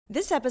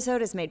This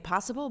episode is made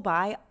possible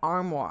by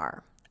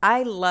Armoire.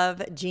 I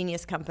love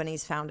genius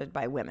companies founded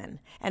by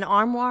women, and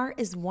Armoire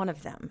is one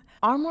of them.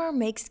 Armoire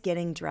makes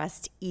getting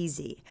dressed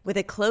easy. With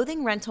a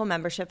clothing rental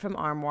membership from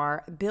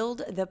Armoire,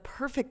 build the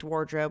perfect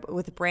wardrobe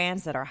with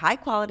brands that are high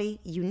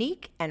quality,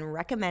 unique, and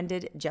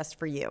recommended just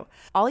for you.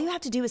 All you have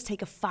to do is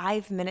take a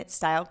 5-minute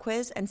style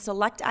quiz and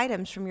select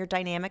items from your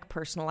dynamic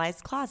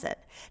personalized closet.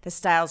 The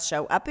styles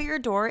show up at your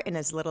door in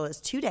as little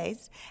as 2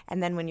 days,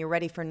 and then when you're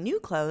ready for new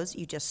clothes,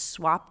 you just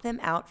swap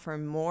them out for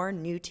more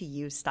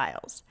new-to-you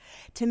styles.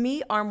 To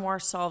me, Armoire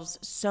solves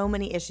so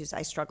many issues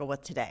I struggle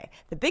with today,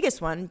 the biggest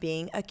one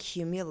being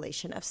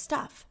accumulation of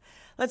stuff.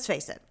 Let's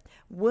face it,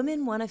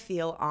 women want to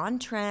feel on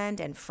trend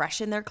and fresh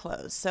in their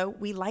clothes, so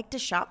we like to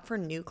shop for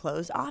new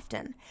clothes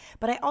often.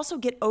 But I also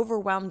get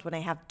overwhelmed when I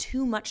have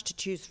too much to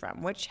choose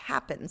from, which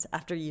happens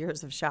after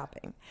years of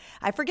shopping.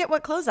 I forget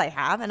what clothes I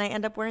have, and I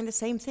end up wearing the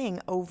same thing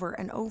over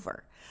and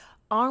over.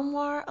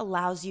 Armoire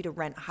allows you to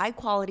rent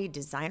high-quality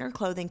designer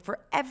clothing for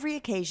every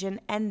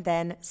occasion and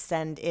then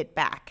send it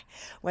back.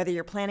 Whether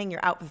you're planning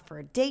your outfit for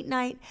a date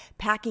night,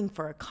 packing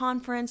for a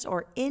conference,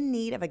 or in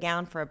need of a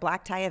gown for a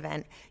black tie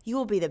event, you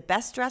will be the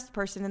best-dressed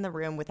person in the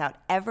room without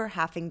ever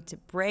having to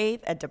brave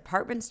a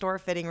department store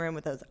fitting room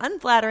with those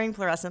unflattering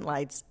fluorescent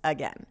lights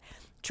again.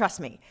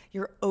 Trust me,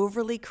 your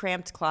overly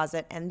cramped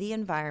closet and the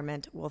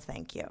environment will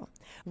thank you.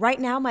 Right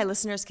now, my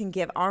listeners can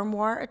give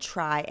Armoire a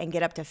try and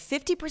get up to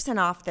 50%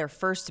 off their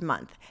first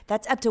month.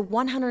 That's up to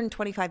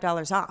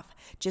 $125 off.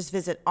 Just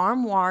visit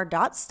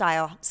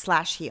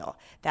armoire.style/heal.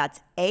 That's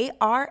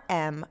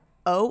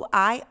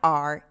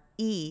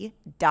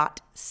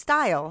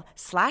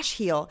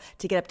ARMOIRE.style/heal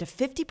to get up to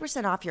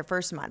 50% off your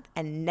first month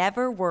and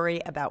never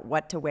worry about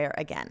what to wear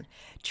again.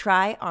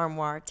 Try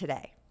Armoire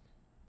today.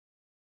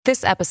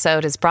 This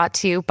episode is brought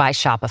to you by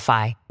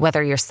Shopify.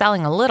 Whether you're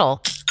selling a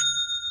little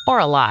or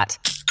a lot,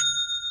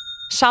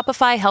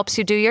 Shopify helps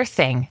you do your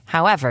thing,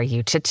 however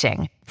you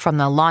cha-ching. From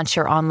the launch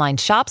your online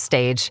shop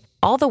stage,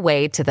 all the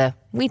way to the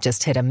we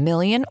just hit 1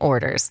 million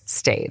orders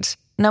stage.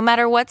 No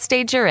matter what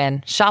stage you're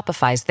in,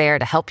 Shopify's there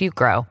to help you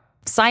grow.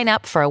 Sign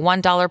up for a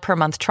 $1 per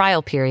month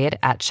trial period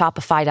at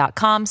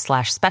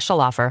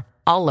shopify.com/special offer,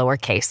 all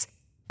lowercase.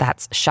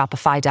 That's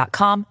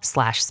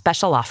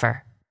shopify.com/special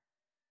offer.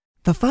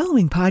 The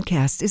following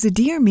podcast is a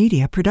Dear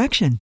Media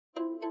production.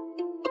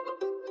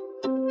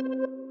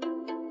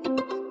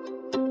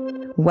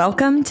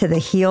 Welcome to the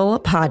Heal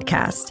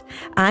Podcast.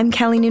 I'm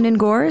Kelly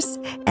Noonan-Gores,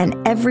 and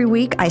every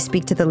week I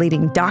speak to the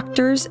leading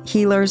doctors,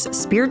 healers,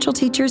 spiritual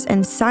teachers,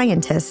 and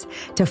scientists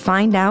to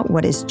find out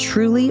what is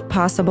truly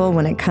possible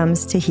when it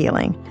comes to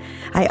healing.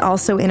 I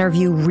also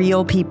interview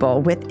real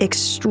people with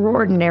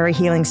extraordinary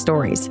healing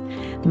stories.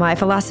 My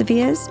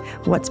philosophy is,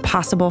 what's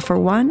possible for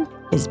one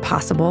is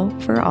possible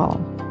for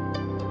all.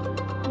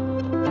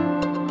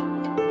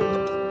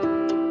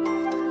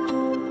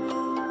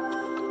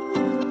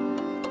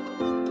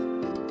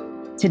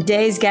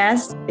 Today's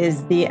guest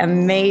is the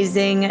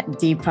amazing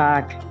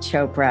Deepak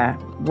Chopra.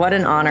 What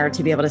an honor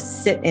to be able to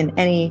sit in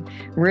any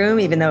room,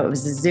 even though it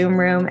was a Zoom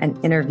room,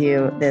 and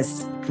interview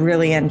this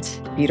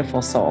brilliant,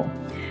 beautiful soul.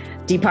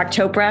 Deepak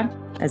Chopra,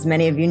 as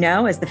many of you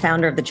know, is the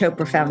founder of the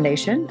Chopra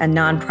Foundation, a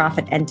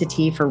nonprofit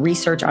entity for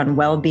research on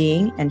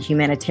well-being and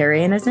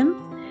humanitarianism.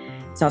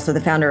 He's also the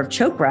founder of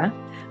Chopra,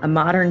 a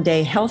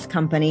modern-day health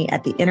company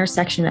at the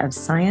intersection of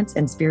science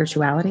and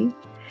spirituality.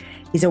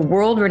 He's a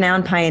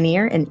world-renowned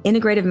pioneer in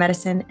integrative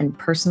medicine and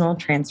personal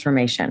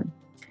transformation.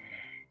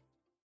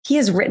 He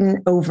has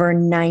written over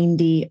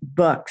 90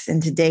 books,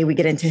 and today we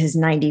get into his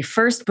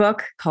 91st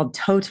book called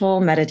Total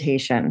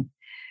Meditation.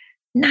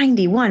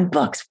 91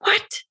 books,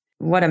 what?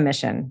 What a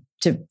mission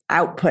to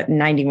output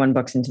 91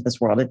 books into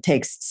this world. It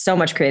takes so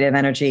much creative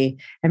energy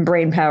and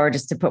brain power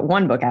just to put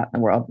one book out in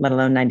the world, let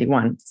alone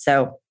 91.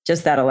 So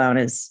just that alone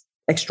is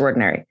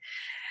extraordinary.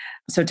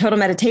 So Total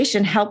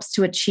Meditation helps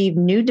to achieve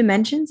new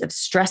dimensions of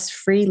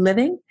stress-free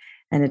living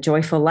and a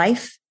joyful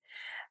life.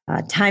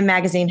 Time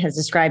magazine has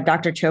described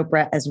Dr.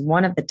 Chopra as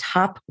one of the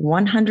top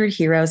 100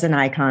 heroes and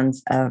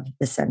icons of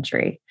the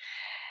century.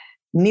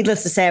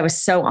 Needless to say, I was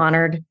so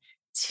honored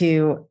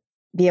to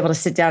be able to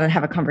sit down and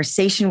have a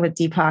conversation with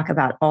Deepak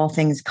about all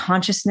things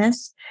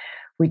consciousness.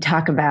 We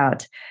talk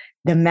about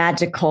the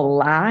magical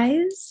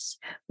lies.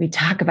 We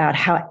talk about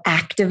how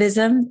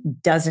activism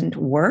doesn't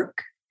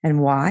work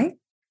and why.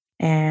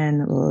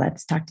 And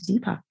let's talk to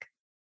Deepak.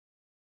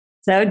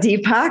 So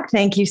Deepak,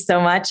 thank you so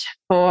much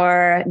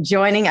for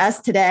joining us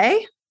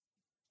today.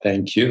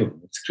 Thank you.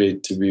 It's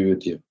great to be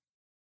with you.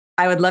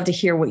 I would love to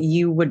hear what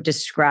you would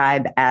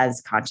describe as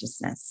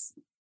consciousness.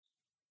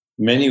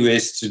 Many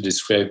ways to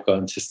describe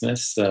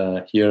consciousness.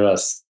 Here are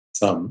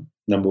some.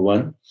 Number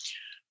one,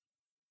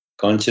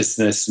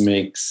 consciousness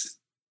makes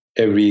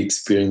every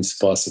experience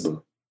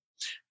possible.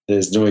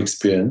 There's no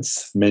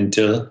experience,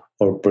 mental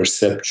or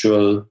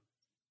perceptual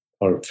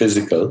or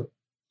physical,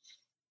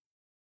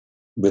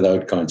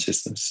 without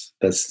consciousness.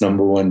 That's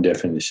number one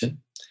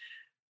definition.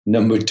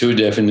 Number two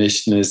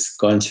definition is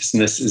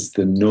consciousness is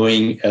the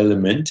knowing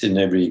element in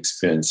every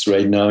experience.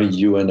 Right now,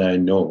 you and I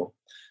know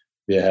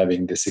we're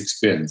having this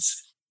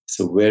experience.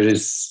 So where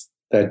is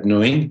that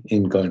knowing?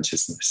 In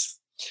consciousness.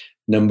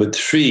 Number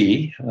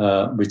 3,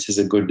 which is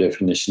a good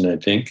definition, I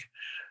think,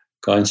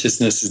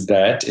 consciousness is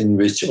that in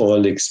which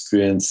all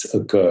experience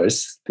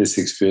occurs. This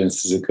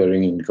experience is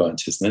occurring in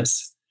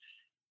consciousness.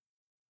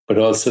 But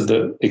also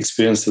the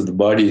experience of the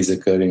body is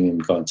occurring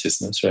in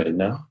consciousness right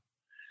now.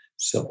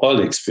 So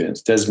all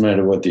experience, doesn't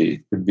matter what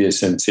it could be, a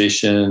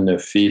sensation, a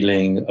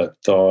feeling, a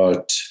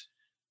thought,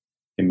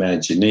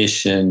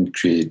 imagination,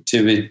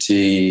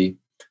 creativity,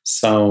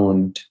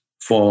 sound,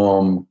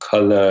 form,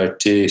 color,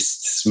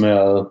 taste,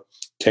 smell,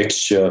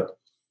 texture.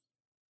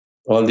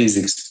 All these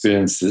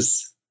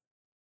experiences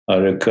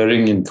are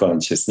occurring in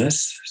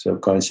consciousness. So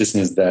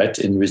consciousness, that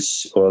in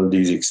which all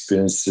these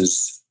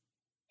experiences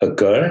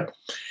occur.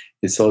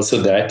 It's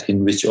also that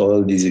in which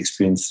all these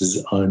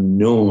experiences are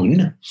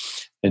known.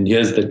 And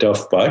here's the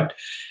tough part.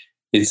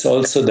 It's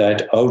also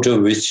that out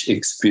of which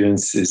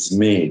experience is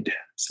made.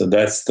 So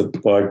that's the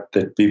part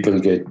that people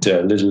get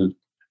a little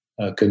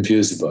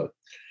confused about.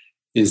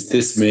 Is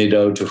this made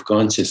out of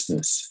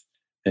consciousness?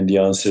 And the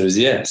answer is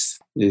yes.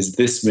 Is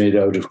this made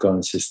out of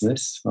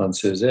consciousness?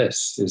 Answer is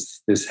yes.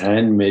 Is this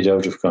hand made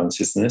out of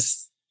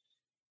consciousness?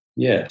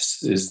 Yes.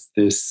 Is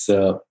this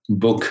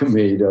book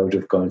made out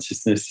of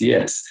consciousness?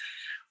 Yes.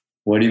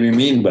 What do we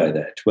mean by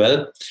that?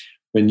 Well,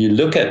 when you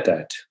look at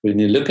that,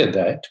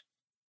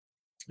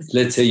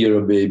 let's say you're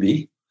a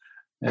baby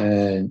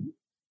and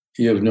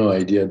you have no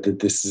idea that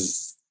this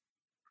is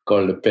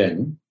called a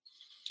pen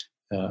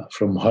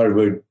from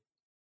Harvard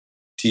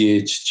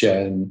T.H.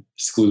 Chan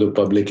School of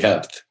Public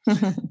Health.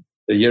 So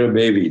you're a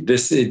baby.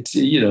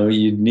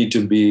 You need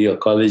to be a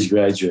college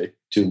graduate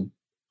to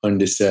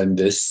understand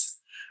this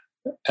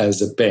as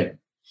a pen.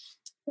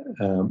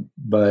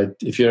 But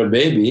if you're a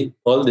baby,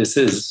 all this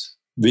is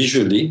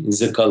visually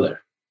is a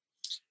color.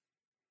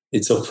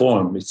 It's a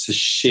form, it's a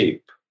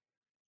shape.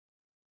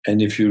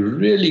 And if you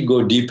really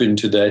go deep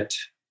into that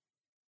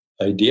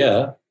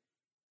idea,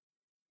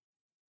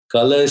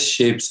 colors,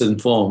 shapes,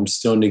 and forms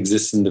don't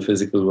exist in the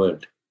physical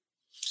world.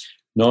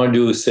 Nor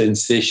do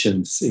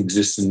sensations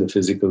exist in the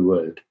physical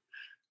world.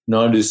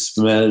 Nor do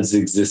smells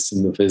exist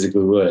in the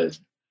physical world.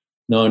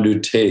 Nor do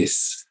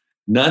tastes.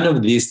 None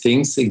of these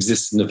things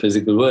exist in the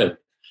physical world.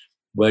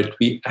 But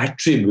we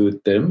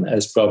attribute them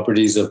as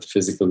properties of the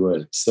physical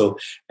world. So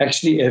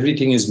actually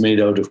everything is made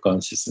out of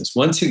consciousness.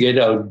 Once you get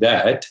out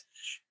that,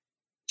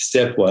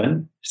 step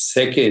 1.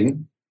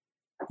 Second,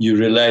 you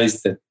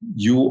realize that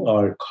you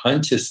are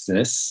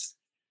consciousness,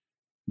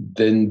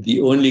 then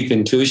the only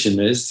conclusion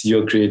is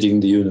you're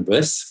creating the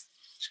universe.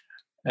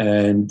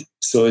 And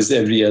so is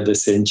every other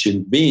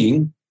sentient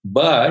being,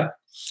 but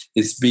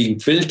it's being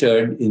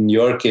filtered, in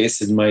your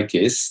case, in my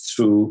case,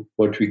 through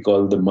what we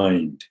call the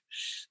mind.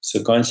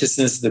 So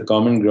consciousness is the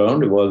common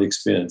ground of all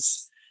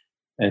experience.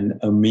 An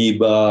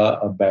amoeba,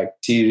 a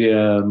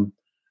bacterium,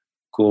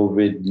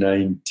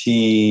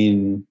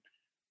 COVID-19,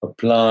 a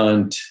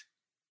plant,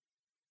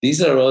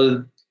 these are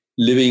all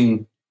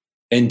living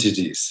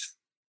entities.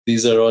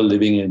 These are all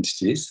living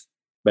entities.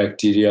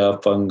 Bacteria,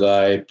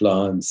 fungi,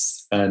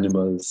 plants,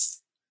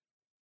 animals.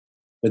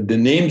 But the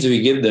names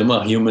we give them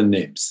are human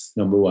names,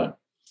 number 1.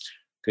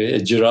 Okay, a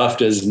giraffe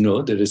doesn't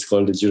know that it's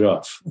called a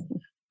giraffe.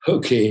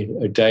 Okay,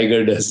 a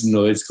tiger doesn't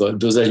know it's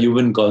called. Those are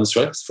human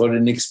constructs for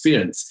an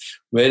experience.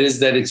 Where is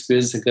that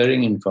experience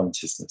occurring? In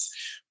consciousness.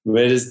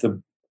 Where is the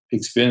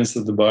experience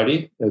of the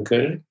body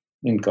occurring?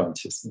 In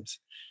consciousness.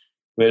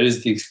 Where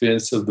is the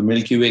experience of the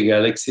Milky Way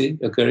galaxy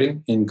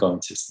occurring? In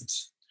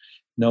consciousness.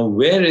 Now,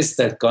 where is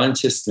that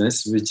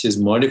consciousness which is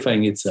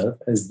modifying itself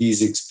as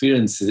these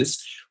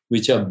experiences,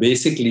 which are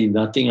basically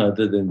nothing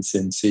other than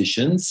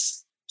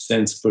sensations,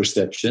 sense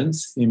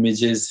perceptions,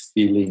 images,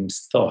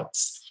 feelings,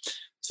 thoughts?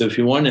 So if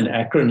you want an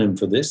acronym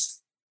for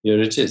this, here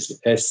it is,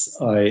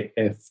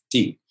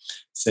 SIFT,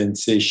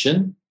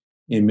 sensation,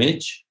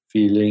 image,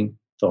 feeling,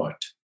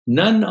 thought.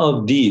 None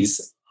of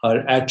these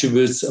are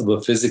attributes of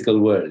a physical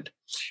world.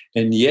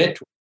 And yet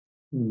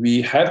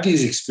we have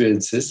these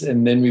experiences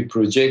and then we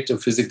project a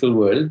physical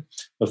world,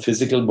 a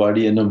physical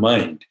body and a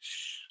mind.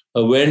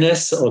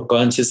 Awareness or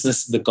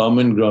consciousness is the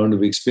common ground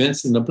of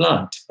experience in a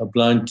plant. A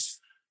plant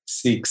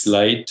seeks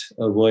light,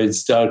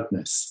 avoids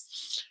darkness.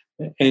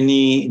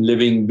 Any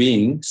living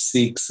being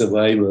seeks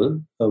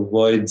survival,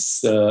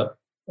 avoids a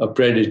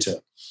predator.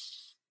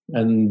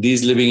 And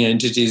these living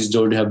entities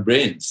don't have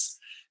brains.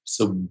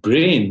 So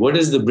brain, what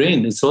is the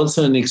brain? It's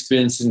also an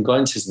experience in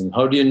consciousness.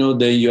 How do you know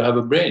that you have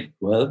a brain?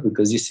 Well,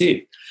 because you see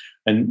it.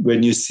 And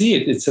when you see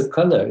it, it's a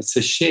color, it's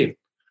a shape.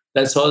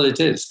 That's all it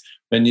is.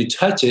 When you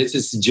touch it,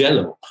 it's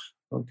jello.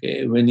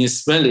 Okay. When you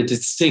smell it,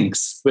 it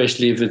stinks,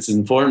 especially if it's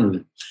in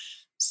formalin.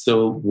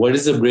 So what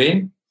is a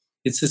brain?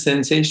 It's a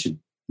sensation,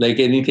 like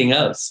anything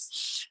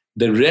else.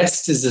 The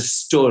rest is a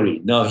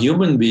story. Now,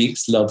 human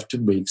beings love to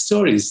make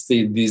stories.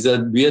 We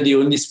are the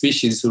only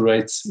species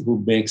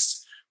who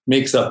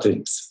makes up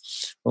things.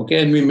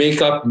 Okay, and we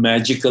make up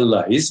magical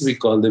lies. We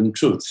call them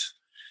truth.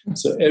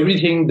 So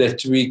everything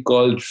that we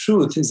call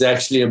truth is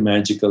actually a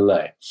magical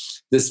lie.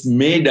 This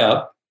made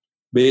up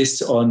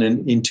based on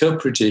an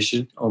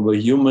interpretation of a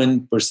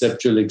human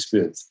perceptual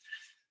experience.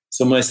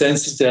 So my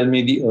senses tell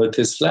me the earth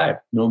is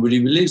flat. Nobody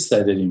believes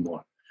that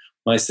anymore.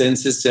 My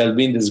senses tell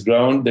me this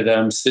ground that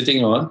I'm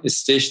sitting on is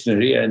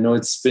stationary. I know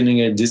it's spinning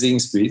at dizzying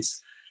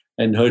speeds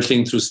and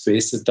hurtling through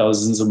space at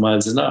thousands of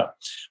miles an hour.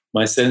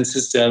 My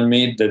senses tell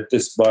me that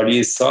this body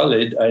is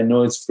solid. I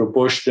know it's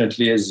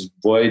proportionately as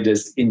void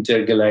as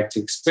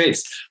intergalactic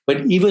space.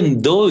 But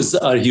even those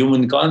are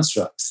human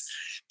constructs.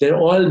 They're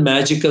all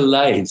magical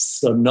lies.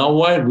 So now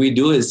what we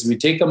do is we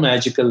take a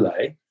magical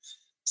lie,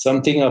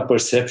 something our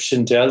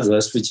perception tells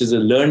us, which is a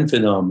learned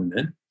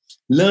phenomenon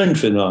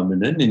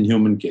in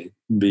human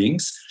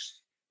beings.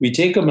 We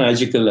take a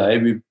magical lie,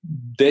 we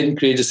then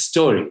create a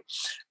story.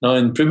 Now,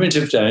 in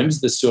primitive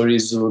times, the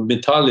stories were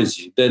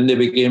mythology. Then they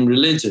became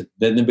religion.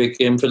 Then they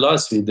became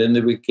philosophy. Then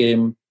they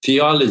became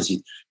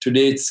theology.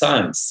 Today, it's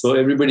science. So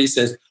everybody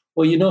says,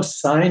 oh,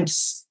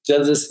 science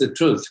tells us the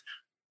truth.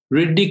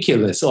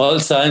 Ridiculous. All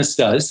science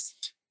does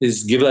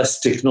is give us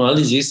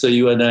technology so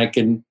you and I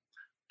can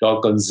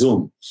talk on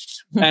Zoom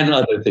and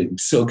other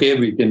things. Okay,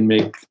 we can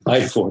make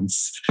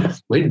iPhones.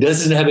 But it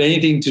doesn't have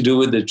anything to do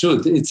with the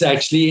truth. It's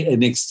actually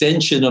an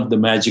extension of the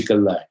magical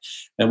lie.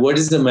 And what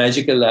is the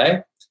magical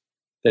lie?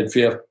 That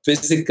we are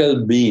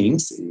physical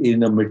beings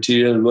in a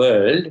material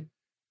world,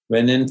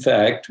 when in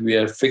fact we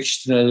are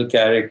fictional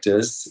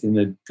characters in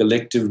a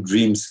collective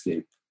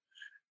dreamscape.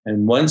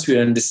 And once we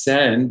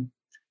understand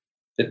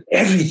that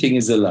everything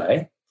is a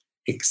lie,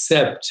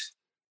 except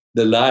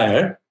the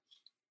liar,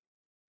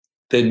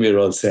 then we're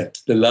all set.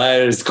 The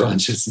liar is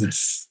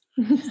consciousness.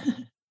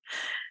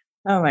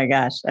 Oh my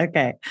gosh.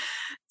 Okay.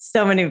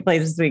 So many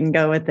places we can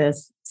go with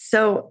this.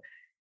 So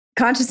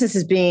consciousness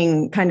is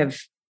being kind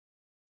of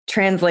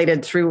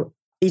translated through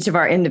each of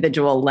our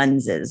individual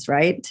lenses,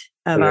 right?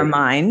 Of our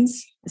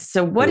minds.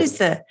 So what is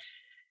you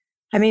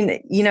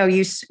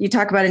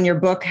talk about in your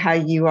book how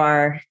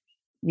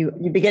you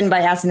begin by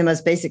asking the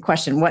most basic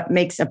question: what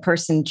makes a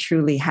person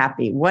truly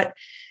happy?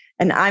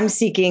 And I'm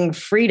seeking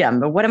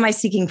freedom, but what am I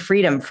seeking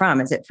freedom from?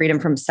 Is it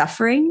freedom from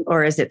suffering,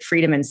 or is it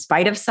freedom in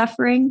spite of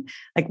suffering?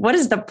 Like, what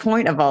is the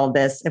point of all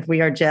this if we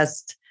are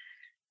just,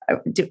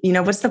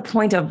 what's the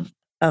point of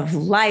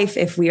life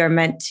if we are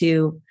meant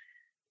to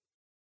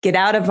get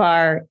out of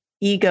our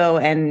ego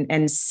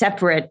and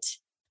separate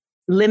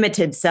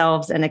limited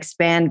selves and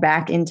expand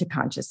back into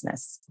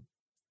consciousness?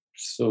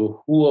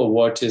 So who or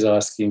what is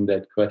asking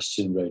that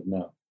question right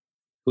now?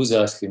 Who's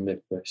asking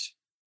that question?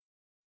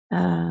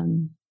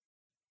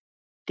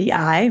 The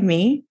I,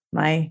 me,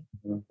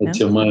 It's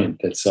your mind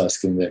that's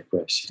asking that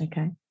question.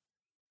 Okay.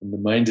 And the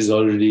mind is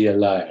already a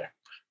liar.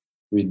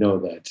 We know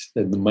that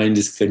the mind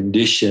is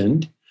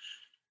conditioned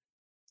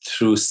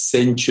through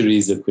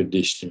centuries of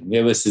conditioning.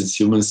 Ever since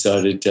humans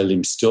started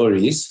telling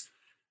stories,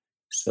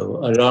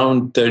 so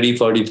around 30,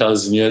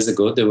 40,000 years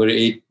ago, there were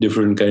 8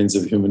 different kinds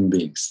of human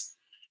beings.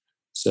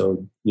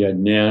 So you had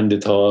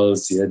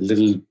Neanderthals, you had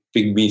little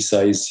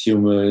pygmy-sized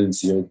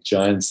humans, you had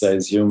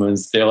giant-sized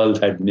humans. They all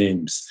had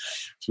names: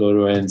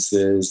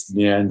 Floroenses,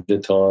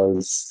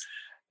 Neanderthals,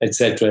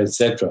 etc.,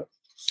 etc.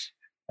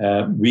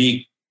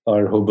 We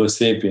are Homo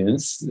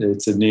sapiens.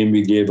 It's a name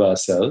we gave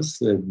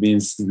ourselves. It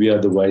means we are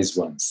the wise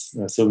ones.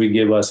 So we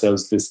gave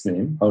ourselves this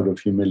name out of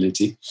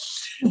humility.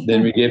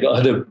 Then we gave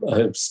other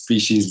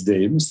species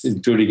names,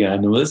 including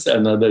animals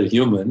and other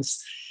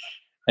humans.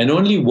 And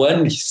only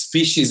one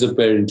species,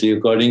 apparently,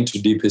 according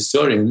to deep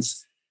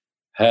historians,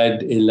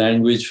 had a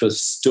language for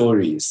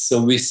stories.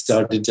 So we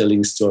started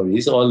telling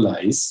stories, all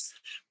lies.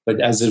 But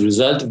as a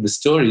result of the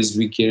stories,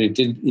 we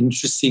created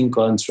interesting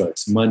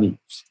constructs. Money.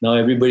 Now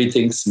everybody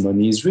thinks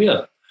money is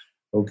real.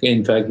 Okay,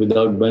 in fact,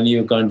 without money,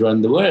 you can't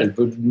run the world.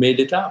 But we made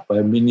it up.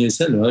 I mean,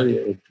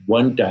 at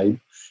one time,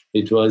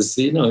 it was,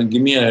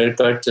 give me a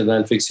haircut and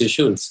I'll fix your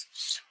shoes.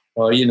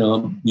 Or, you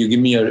give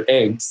me your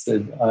eggs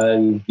and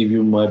I'll give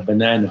you my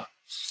banana.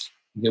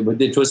 Okay,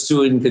 but it was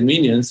too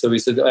inconvenient. So we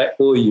said, I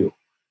owe you.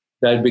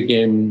 That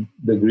became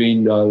the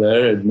green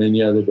dollar and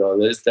many other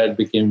dollars. That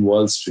became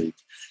Wall Street.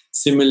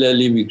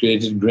 Similarly, we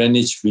created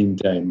Greenwich Mean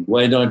Time.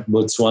 Why not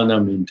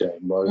Botswana Mean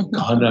Time or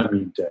Ghana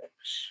Mean Time?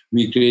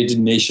 We created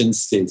nation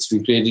states.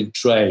 We created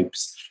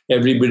tribes.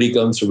 Everybody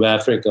comes from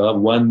Africa,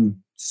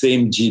 one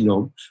same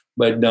genome.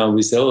 But now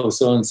we say,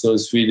 so-and-so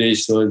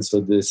Swedish,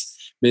 so-and-so this,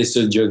 based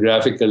on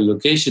geographical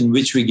location,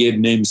 which we gave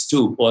names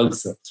to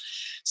also.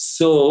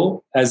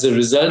 So as a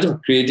result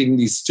of creating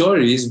these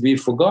stories, we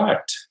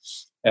forgot,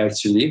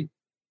 actually,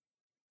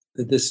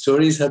 that the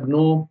stories have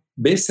no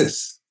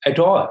basis at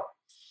all.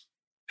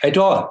 At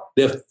all.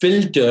 They're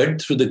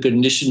filtered through the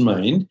conditioned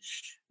mind.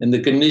 And the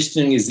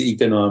conditioning is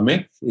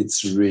economic,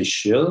 it's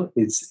racial,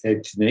 it's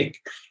ethnic,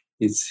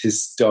 it's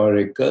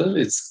historical,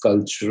 it's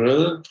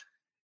cultural.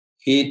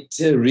 It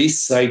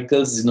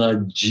recycles in our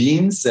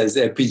genes as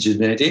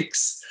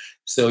epigenetics.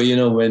 So,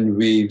 when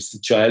the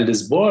child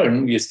is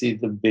born, you see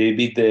the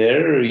baby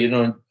there.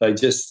 I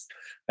just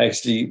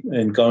actually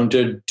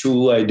encountered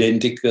 2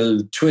 identical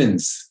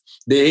twins.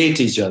 They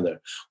hate each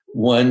other.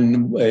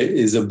 One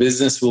is a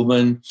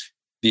businesswoman.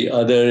 The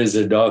other is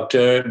a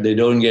doctor. They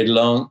don't get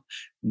along.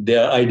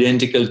 They're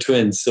identical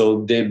twins.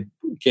 So they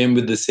came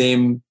with the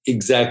same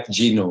exact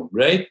genome,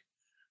 right?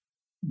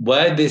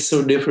 why are they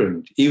so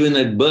different? Even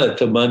at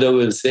birth, a mother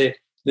will say,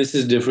 this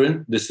is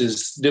different, this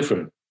is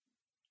different.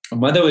 A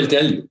mother will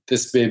tell you,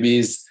 this baby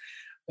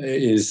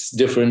is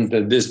different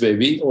than this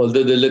baby,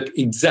 although they look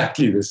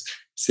exactly the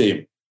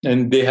same.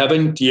 And they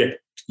haven't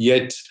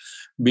yet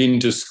been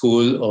to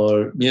school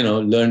or,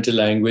 learned a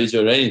language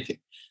or anything,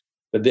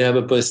 but they have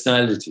a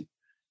personality.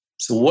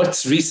 So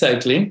what's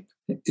recycling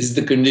is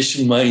the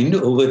conditioned mind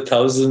over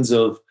thousands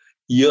of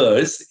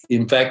years,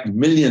 in fact,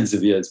 millions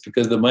of years,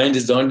 because the mind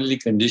is not only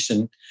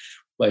conditioned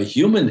by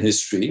human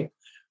history,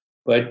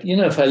 but,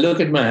 if I look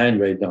at my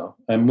hand right now,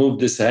 I move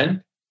this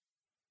hand,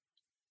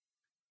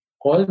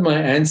 all my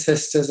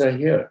ancestors are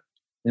here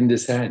in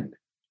this hand.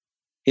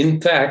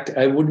 In fact,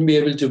 I wouldn't be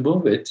able to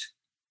move it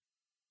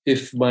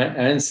if my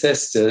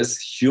ancestors,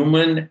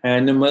 human,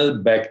 animal,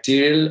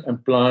 bacterial,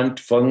 and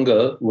plant,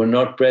 fungal, were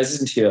not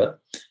present here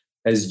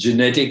as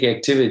genetic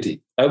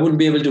activity. I wouldn't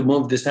be able to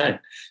move this hand.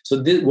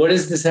 So what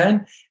is this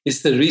hand?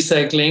 It's the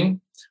recycling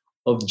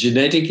of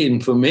genetic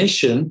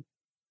information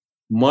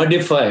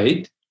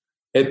modified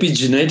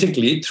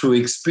epigenetically through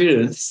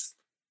experience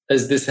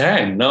as this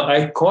hand. Now,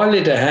 I call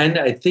it a hand.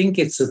 I think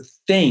it's a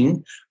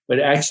thing, but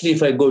actually,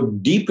 if I go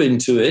deep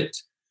into it,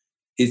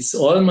 it's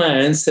all my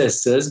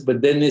ancestors,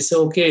 but then it's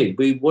okay.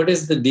 What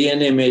is the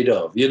DNA made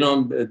of?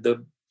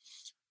 The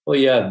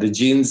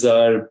genes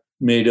are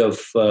made of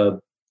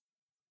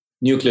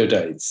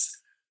nucleotides.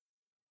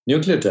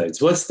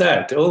 Nucleotides, what's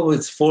that? Oh,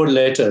 it's 4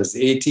 letters,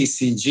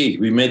 ATCG.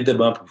 We made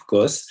them up, of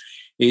course.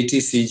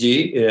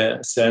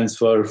 ATCG stands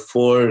for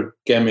 4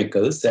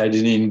 chemicals,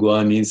 adenine,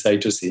 guanine,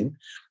 cytosine.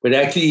 But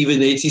actually, even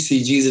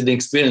ATCG is an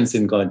experience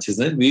in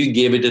consciousness. We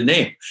gave it a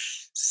name.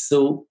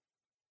 So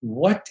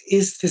what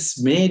is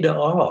this made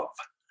of?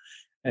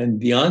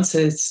 And the answer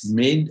is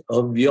made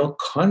of your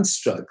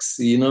constructs.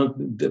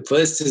 The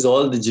first is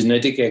all the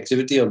genetic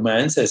activity of my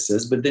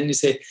ancestors, but then you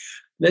say,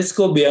 let's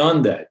go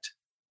beyond that.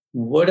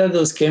 What are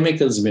those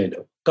chemicals made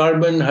of?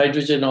 Carbon,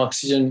 hydrogen,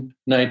 oxygen,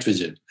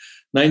 nitrogen.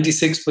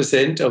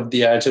 96% of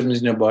the atoms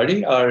in your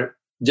body are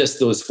just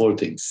those 4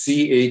 things,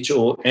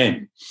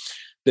 CHON.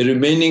 The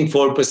remaining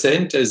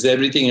 4% is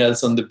everything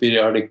else on the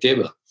periodic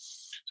table.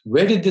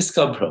 Where did this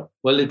come from?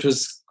 Well, it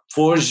was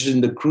forged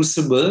in the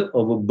crucible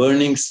of a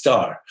burning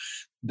star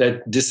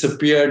that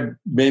disappeared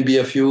maybe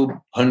a few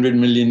 100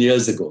 million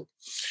years ago.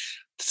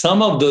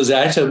 Some of those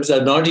atoms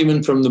are not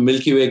even from the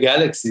Milky Way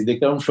galaxy. They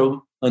come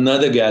from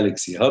another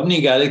galaxy. How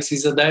many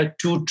galaxies are there?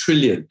 2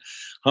 trillion.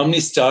 How many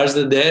stars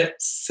are there?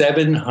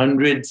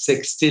 700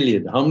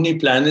 sextillion. How many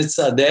planets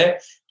are there?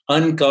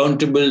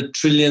 Uncountable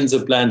trillions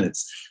of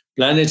planets.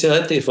 Planet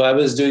Earth, if I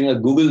was doing a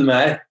Google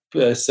map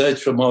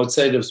search from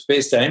outside of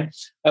space-time,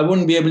 I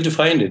wouldn't be able to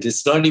find it.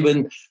 It's not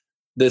even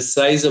the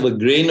size of a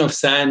grain of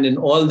sand in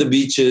all the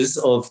beaches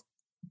of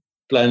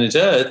planet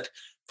Earth.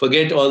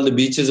 Forget all the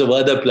beaches of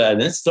other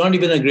planets, not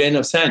even a grain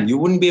of sand. You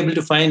wouldn't be able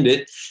to find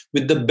it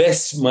with the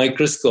best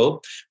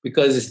microscope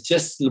because it's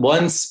just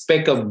one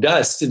speck of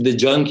dust in the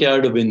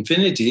junkyard of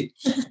infinity.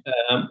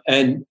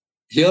 And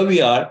here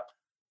we are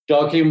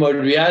talking about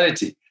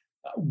reality.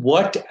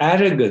 What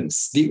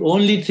arrogance. The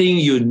only thing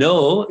you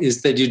know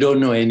is that you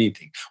don't know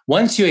anything.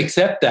 Once you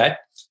accept that,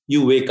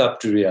 you wake up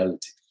to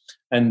reality.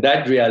 And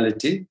that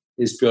reality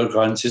is pure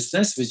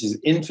consciousness, which is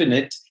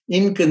infinite,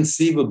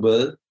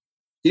 inconceivable,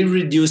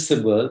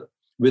 irreducible,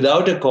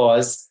 without a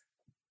cause,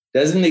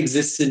 doesn't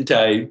exist in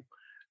time,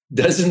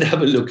 doesn't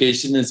have a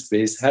location in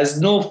space, has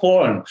no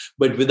form.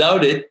 But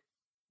without it,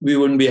 we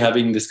wouldn't be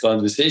having this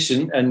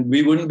conversation. And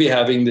we wouldn't be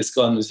having this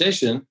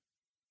conversation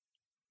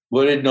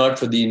were it not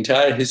for the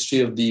entire history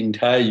of the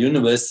entire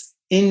universe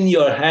in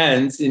your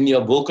hands, in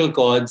your vocal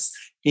cords,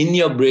 in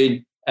your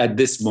brain at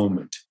this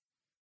moment.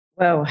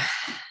 Whoa.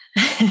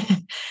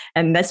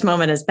 And this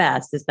moment is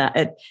past, is that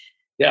it?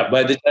 Yeah,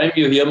 by the time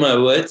you hear my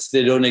words,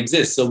 they don't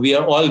exist. So we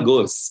are all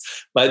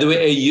ghosts. By the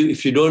way,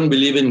 if you don't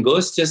believe in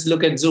ghosts, just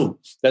look at Zoom.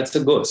 That's a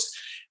ghost.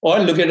 Or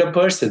look at a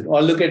person,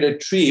 or look at a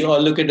tree, or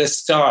look at a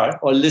star,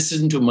 or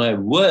listen to my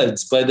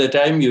words. By the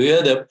time you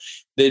hear them,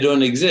 they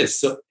don't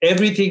exist. So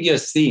everything you're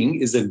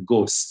seeing is a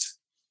ghost.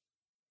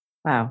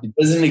 Wow. It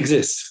doesn't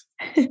exist.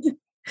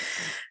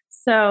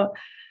 So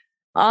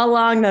all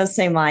along those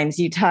same lines,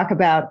 you talk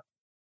about,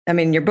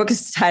 your book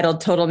is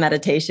titled Total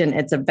Meditation.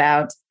 It's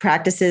about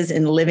practices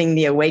in living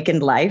the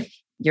awakened life.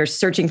 You're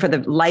searching for the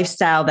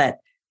lifestyle that,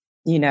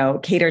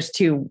 caters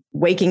to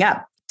waking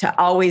up, to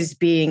always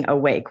being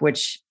awake,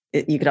 which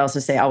you could also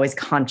say always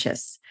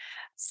conscious.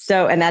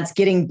 So, and that's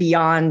getting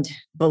beyond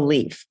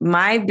belief.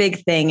 My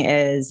big thing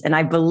is, and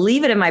I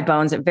believe it in my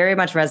bones, it very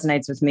much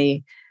resonates with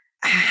me.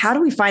 How do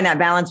we find that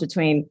balance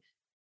between,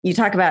 you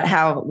talk about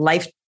how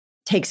life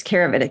takes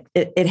care of it.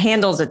 It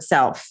handles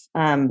itself.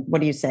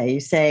 What do you say?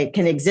 You say,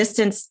 can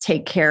existence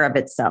take care of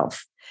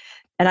itself?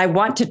 And I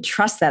want to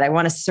trust that. I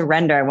want to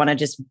surrender. I want to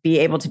just be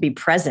able to be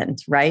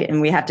present, right?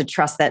 And we have to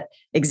trust that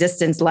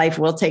existence, life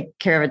will take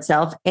care of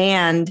itself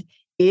and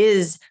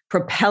is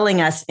propelling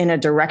us in a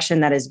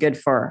direction that is good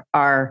for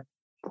our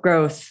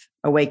growth,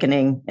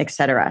 awakening,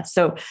 etc.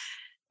 So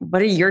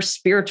what are your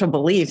spiritual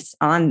beliefs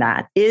on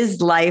that? Is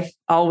life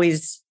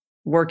always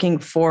working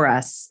for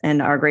us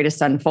and our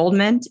greatest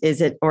unfoldment?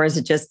 Is it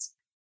just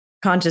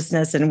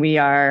consciousness and we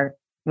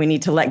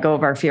need to let go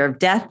of our fear of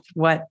death?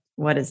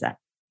 What is that?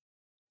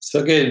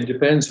 So again, it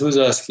depends who's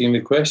asking the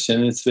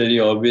question. It's very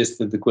obvious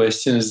that the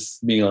question is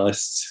being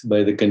asked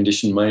by the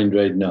conditioned mind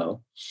right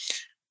now.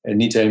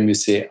 Anytime you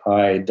say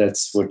I,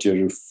 that's what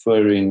you're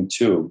referring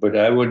to. But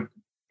I would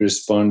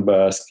respond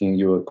by asking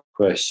you a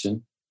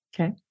question.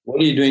 Okay.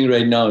 What are you doing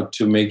right now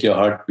to make your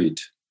heart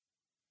beat?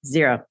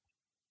 0.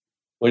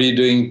 What are you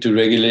doing to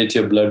regulate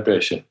your blood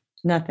pressure?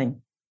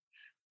 Nothing.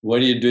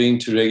 What are you doing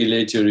to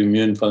regulate your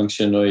immune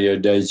function or your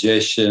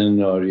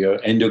digestion or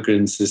your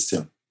endocrine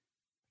system?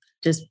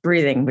 Just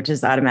breathing, which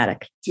is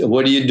automatic.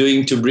 What are you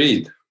doing to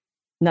breathe?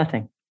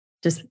 Nothing.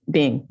 Just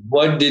being.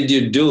 What did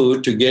you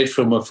do to get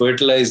from a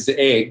fertilized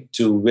egg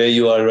to where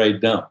you are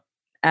right now?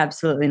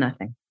 Absolutely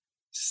nothing.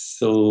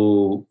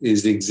 So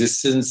is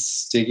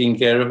existence taking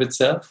care of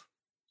itself?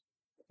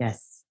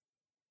 Yes.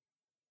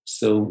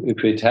 So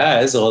if it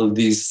has all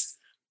these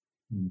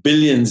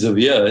billions of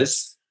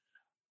years,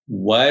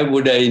 why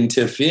would I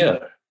interfere?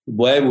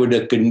 Why would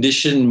a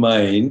conditioned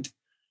mind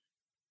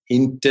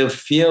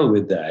interfere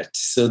with that?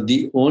 So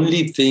the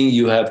only thing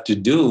you have to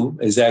do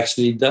is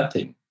actually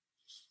nothing.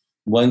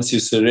 Once you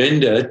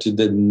surrender to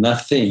the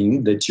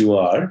nothing that you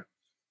are,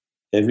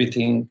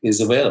 everything is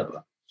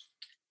available.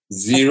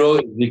 0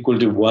 is equal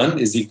to 1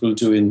 is equal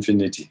to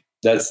infinity.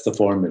 That's the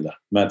formula,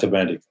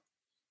 mathematical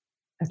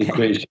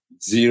equation.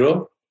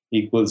 0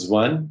 equals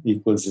 1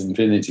 equals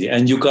infinity.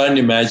 And you can't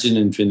imagine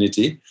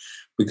infinity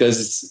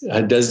because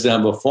it doesn't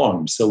have a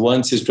form. So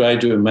once you try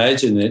to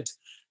imagine it,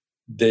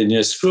 then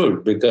you're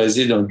screwed because,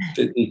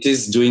 it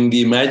is doing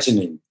the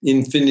imagining.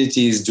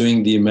 Infinity is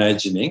doing the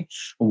imagining.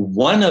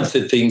 One of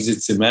the things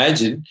it's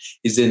imagined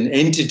is an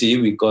entity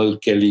we call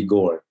Kelly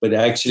Gore, but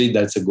actually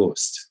that's a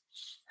ghost.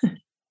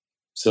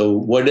 So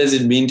what does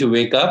it mean to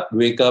wake up?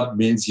 Wake up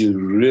means you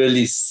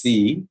really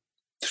see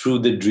through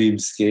the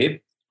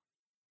dreamscape.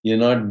 You're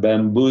not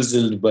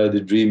bamboozled by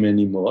the dream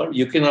anymore.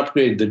 You can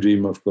upgrade the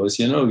dream, of course.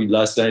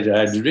 Last night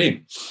I had a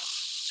dream.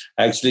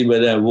 Actually,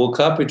 when I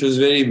woke up, it was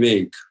very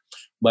vague.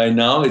 By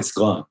now, it's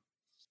gone.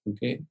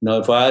 Okay. Now,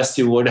 if I asked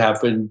you what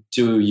happened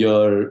to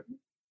your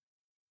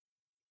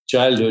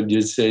childhood,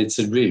 you'd say it's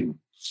a dream.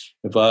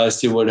 If I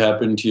asked you what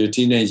happened to your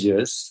teenage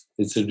years,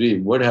 it's a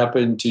dream. What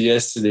happened to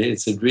yesterday?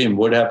 It's a dream.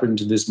 What happened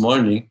to this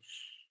morning?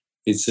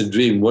 It's a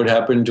dream. What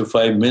happened to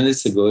 5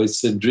 minutes ago?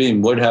 It's a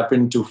dream. What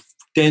happened to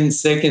 10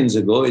 seconds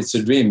ago? It's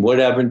a dream. What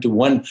happened to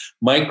 1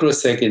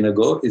 microsecond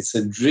ago? It's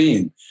a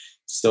dream.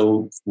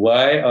 So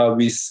why are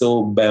we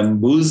so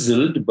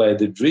bamboozled by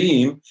the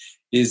dream?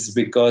 Is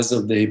because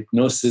of the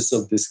hypnosis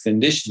of this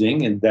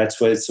conditioning, and that's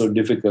why it's so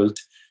difficult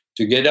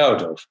to get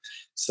out of.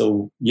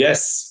 So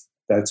yes,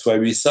 that's why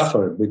we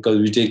suffer, because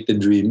we take the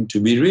dream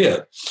to be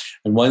real.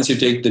 And once you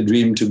take the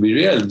dream to be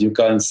real, you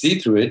can't see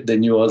through it,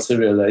 then you also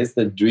realize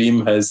that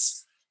dream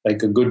has,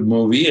 like a good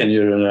movie and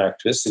you're an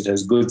actress, it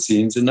has good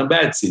scenes and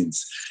bad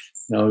scenes.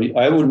 Now,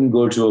 I wouldn't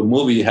go to a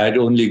movie that had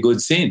only good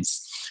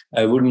scenes.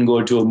 I wouldn't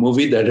go to a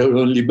movie that had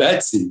only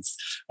bad scenes.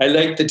 I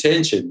like the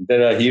tension.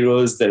 There are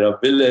heroes, there are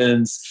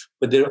villains,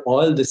 but they're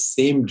all the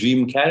same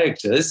dream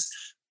characters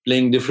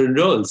playing different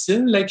roles.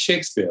 Like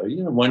Shakespeare.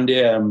 One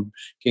day I'm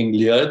King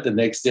Lear, the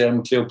next day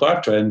I'm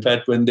Cleopatra. In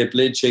fact, when they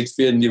played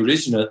Shakespeare in the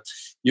original,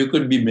 you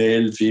could be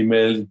male,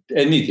 female,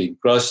 anything,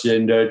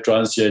 cross-gender,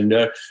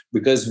 transgender,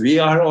 because we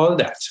are all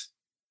that.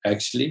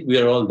 Actually,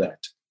 we are all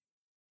that.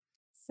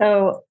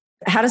 So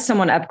how does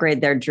someone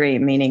upgrade their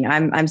dream? Meaning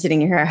I'm sitting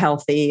here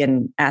healthy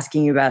and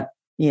asking you about,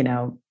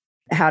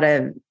 how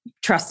to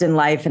trust in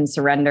life and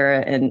surrender.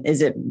 And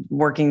is it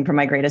working for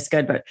my greatest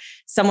good? But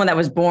someone that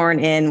was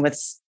born in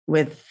with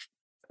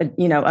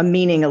a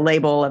meaning, a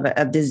label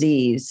of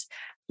disease,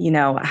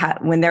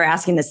 when they're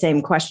asking the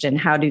same question,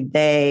 how do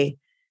they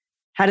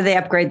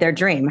upgrade their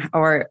dream,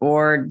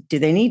 or do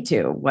they need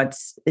to?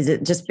 Is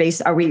it just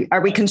based? Are we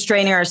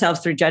constraining ourselves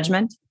through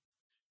judgment?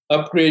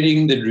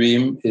 Upgrading the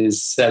dream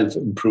is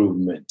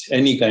self-improvement,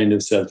 any kind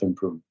of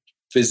self-improvement,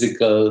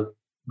 physical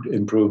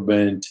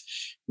improvement,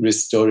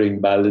 restoring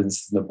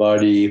balance in the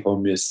body,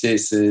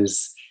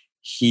 homeostasis,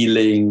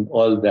 healing,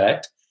 all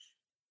that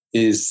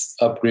is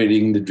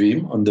upgrading the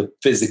dream on the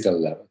physical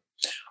level.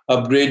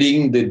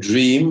 Upgrading the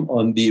dream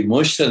on the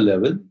emotional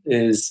level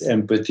is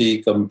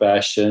empathy,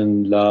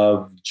 compassion,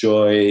 love,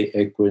 joy,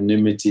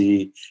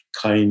 equanimity,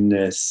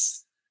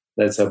 kindness.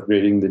 That's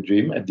upgrading the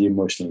dream at the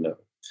emotional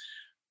level.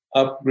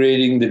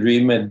 Upgrading the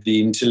dream at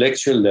the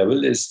intellectual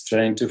level is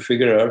trying to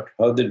figure out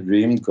how the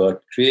dream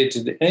got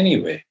created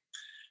anyway.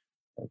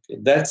 Okay,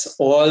 that's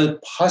all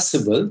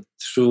possible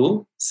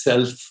through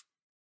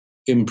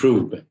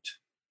self-improvement.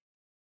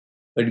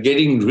 But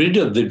getting rid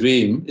of the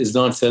dream is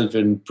not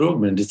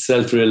self-improvement, it's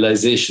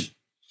self-realization.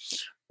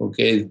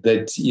 Okay,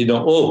 that,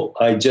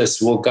 I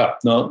just woke up.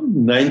 Now,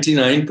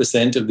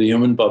 99% of the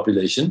human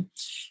population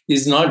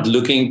is not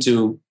looking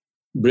to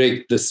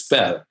break the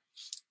spell.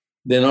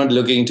 They're not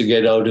looking to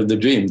get out of the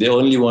dream. They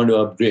only want to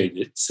upgrade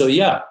it. So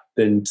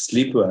then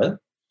sleep well,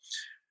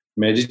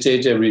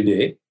 meditate every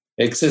day,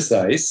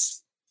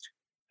 exercise,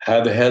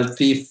 have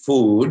healthy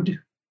food,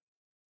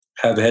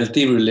 have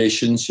healthy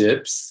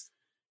relationships,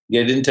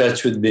 get in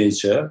touch with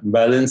nature,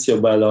 balance your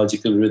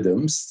biological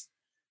rhythms,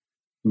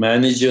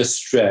 manage your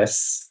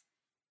stress,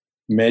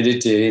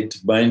 meditate,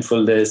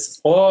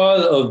 mindfulness,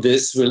 all of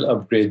this will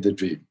upgrade the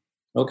dream.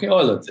 Okay,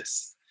 all of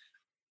this.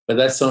 But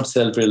that's not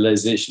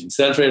self-realization.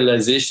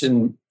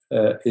 Self-realization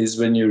is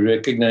when you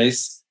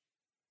recognize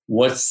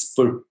what's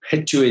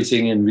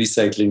perpetuating and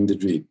recycling the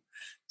dream.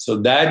 So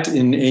that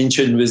in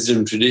ancient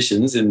wisdom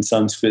traditions, in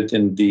Sanskrit,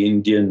 in the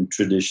Indian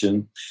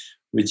tradition,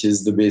 which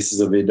is the basis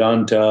of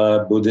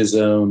Vedanta,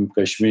 Buddhism,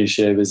 Kashmir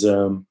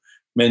Shaivism,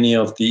 many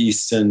of the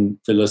Eastern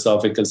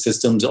philosophical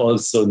systems,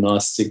 also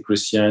Gnostic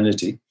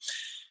Christianity,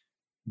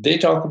 they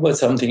talk about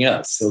something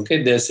else.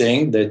 Okay, they're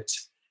saying that,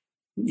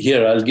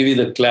 here, I'll give you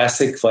the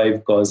classic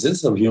 5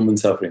 causes of human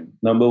suffering.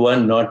 Number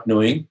 1, not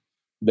knowing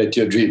that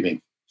you're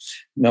dreaming.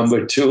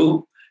 Number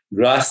 2,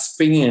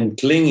 grasping and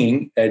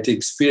clinging at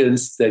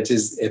experience that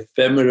is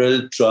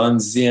ephemeral,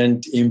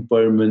 transient,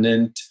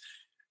 impermanent,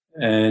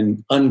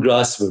 and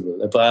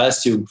ungraspable. If I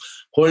asked you,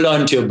 hold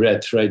on to your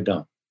breath right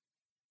now,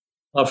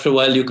 after a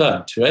while you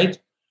can't, right?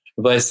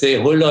 If I say,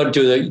 hold on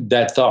to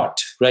that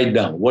thought right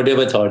now,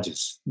 whatever thought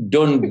is,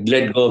 don't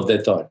let go of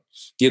that thought.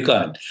 You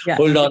can't. Yeah.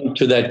 Hold on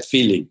to that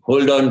feeling.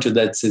 Hold on to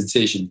that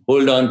sensation.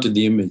 Hold on to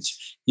the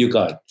image. You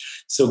can't.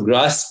 So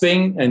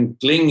grasping and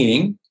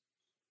clinging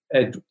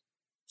at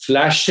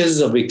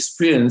flashes of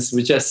experience,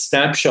 which are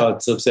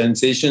snapshots of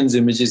sensations,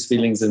 images,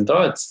 feelings, and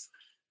thoughts,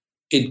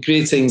 it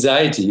creates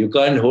anxiety. You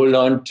can't hold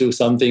on to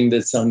something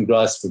that's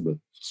ungraspable.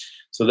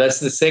 So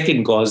that's the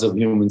second cause of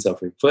human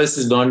suffering. First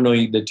is not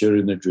knowing that you're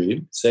in a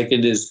dream.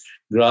 Second is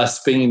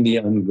grasping the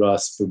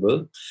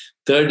ungraspable.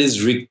 Third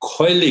is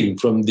recoiling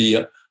from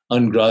the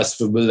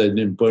ungraspable and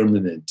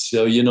impermanent.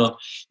 So, you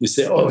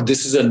say, oh,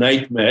 this is a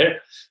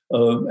nightmare,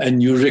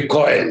 and you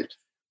recoil.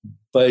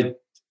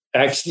 But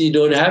actually, you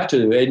don't have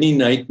to. Any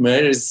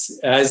nightmare is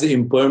as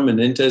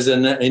impermanent as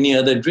any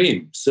other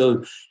dream.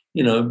 So,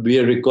 we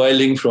are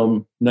recoiling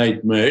from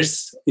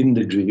nightmares in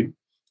the dream.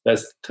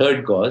 That's the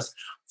third cause.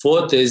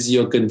 Fourth is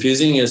you're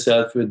confusing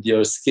yourself with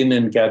your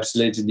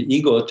skin-encapsulated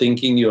ego,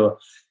 thinking you're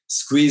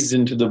squeezed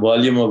into the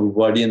volume of a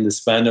body in the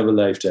span of a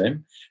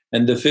lifetime.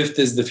 And the fifth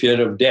is the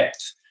fear of death.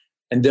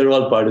 And they're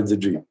all part of the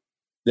dream.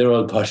 They're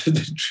all part of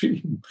the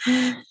dream.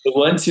 So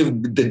once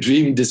the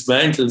dream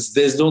dismantles,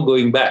 there's no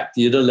going back.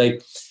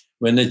 Like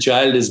when a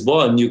child is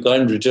born, you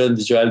can't return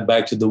the child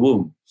back to the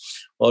womb.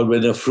 Or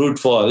when a fruit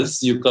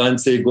falls, you can't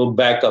say, go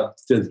back up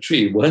to the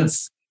tree.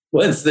 Once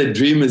the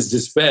dream is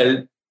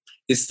dispelled,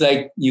 it's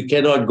like you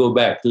cannot go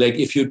back. Like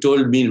if you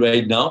told me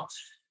right now,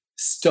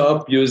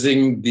 stop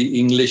using the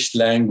English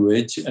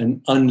language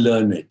and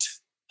unlearn it.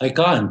 I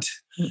can't.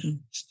 Mm-mm.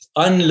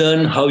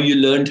 Unlearn how you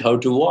learned how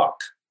to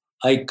walk.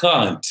 I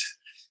can't.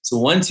 So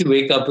once you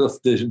wake up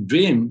of the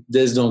dream,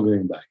 there's no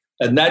going back.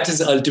 And that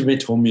is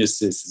ultimate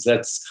homeostasis.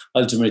 That's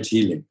ultimate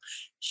healing.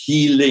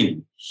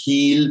 Healing,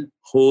 heal,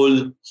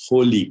 whole,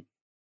 holy.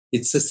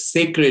 It's a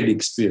sacred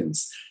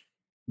experience.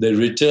 The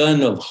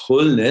return of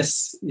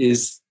wholeness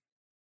is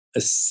a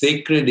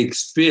sacred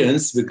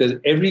experience because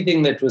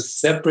everything that was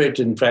separate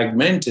and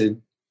fragmented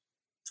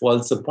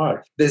falls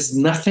apart. There's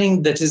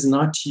nothing that is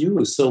not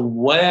you. So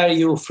why are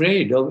you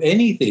afraid of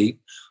anything?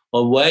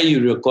 Or why are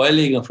you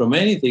recoiling from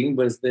anything?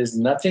 But there's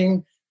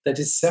nothing that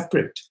is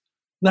separate.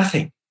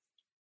 Nothing.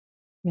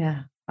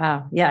 Yeah.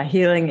 Wow. Yeah.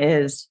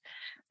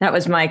 That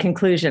was my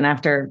conclusion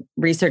after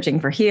researching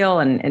for Heal.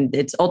 And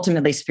it's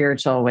ultimately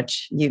spiritual,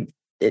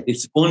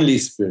 it's only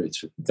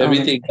spiritual.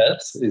 Everything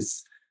else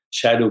is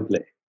shadow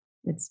play.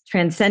 It's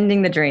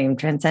transcending the dream,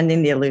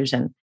 transcending the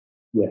illusion.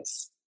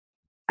 Yes.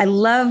 I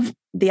love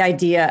the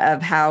idea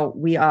of how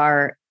we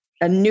are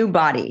a new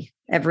body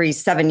every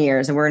 7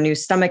 years and we're a new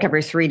stomach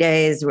every 3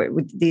 days.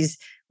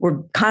 We're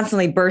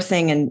constantly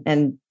birthing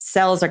and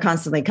cells are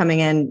constantly coming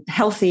in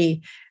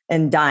healthy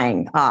and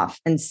dying off.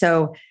 And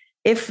so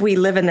if we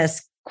live in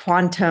this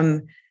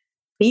quantum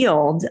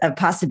field of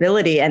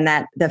possibility and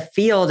that the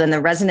field and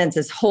the resonance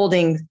is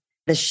holding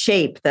the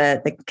shape,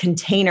 the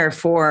container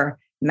for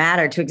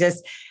matter to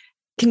exist,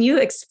 can you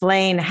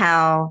explain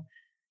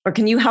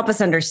can you help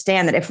us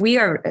understand that if we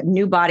are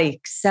new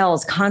body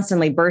cells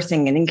constantly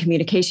birthing and in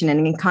communication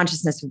and in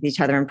consciousness with each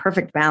other in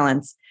perfect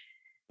balance,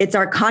 it's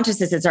our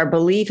consciousness, it's our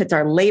belief, it's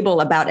our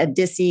label about a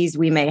disease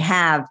we may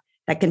have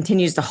that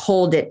continues to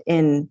hold it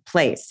in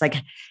place. Do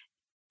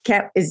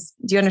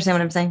you understand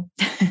what I'm saying?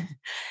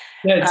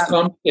 Yeah, it's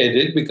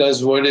complicated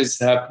because what is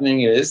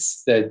happening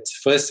is that,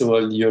 first of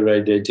all, you're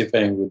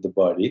identifying with the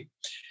body.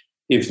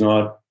 If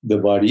not the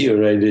body,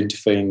 you're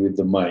identifying with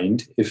the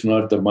mind. If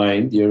not the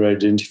mind, you're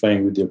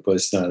identifying with your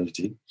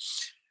personality.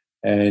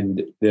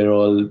 And they're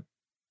all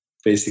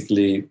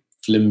basically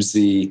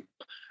flimsy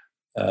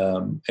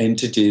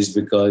entities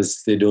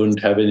because they don't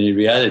have any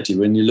reality.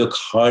 When you look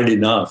hard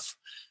enough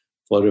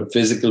for a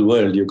physical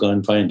world, you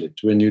can't find it.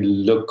 When you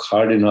look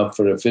hard enough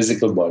for a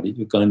physical body,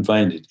 you can't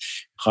find it.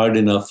 Hard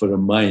enough for a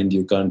mind,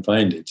 you can't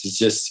find it. It's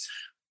just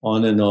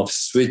on and off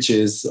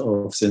switches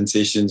of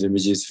sensations,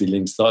 images,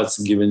 feelings, thoughts,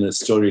 given a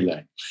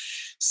storyline.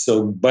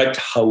 So, but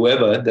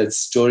however, that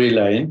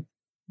storyline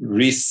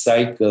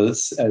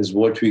recycles as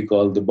what we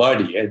call the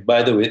body. And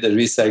by the way, the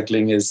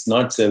recycling is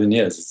not 7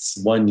 years, it's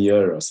 1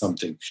 year or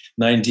something.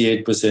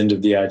 98%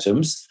 of the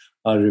atoms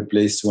are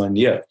replaced 1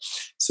 year.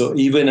 So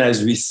even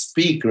as we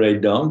speak right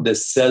now,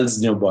 there's cells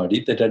in your body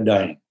that are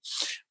dying.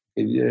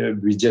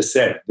 We just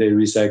said they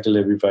recycle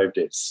every 5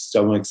 days.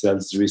 Stomach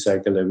cells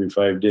recycle every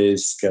 5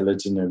 days,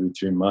 skeleton every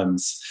 3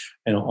 months,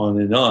 and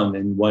on and on.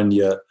 In 1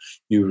 year,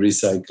 you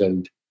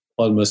recycled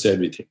almost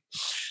everything.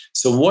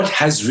 So what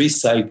has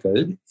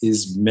recycled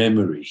is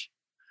memory.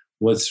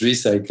 What's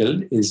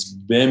recycled is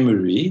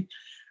memory,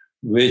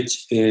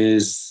 which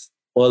is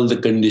all the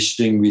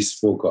conditioning we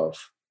spoke of,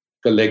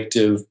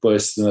 collective,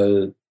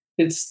 personal.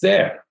 It's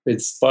there.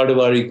 It's part of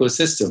our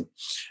ecosystem.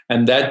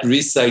 And that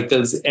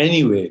recycles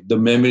anyway. The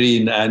memory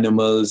in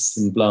animals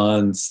and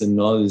plants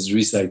and all is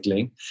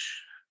recycling.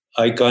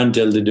 I can't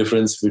tell the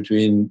difference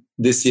between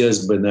this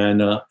year's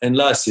banana and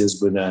last year's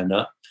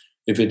banana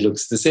if it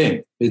looks the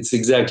same. It's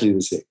exactly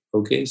the same.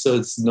 Okay,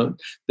 so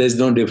there's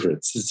no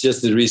difference. It's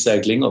just the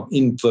recycling of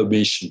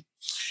information.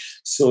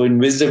 So in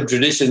wisdom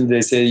tradition,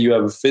 they say you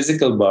have a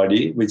physical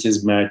body, which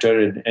is matter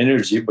and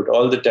energy, but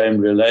all the time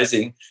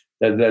realizing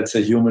that that's a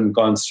human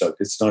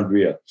construct. It's not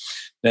real.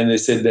 Then they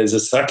said there's a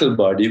subtle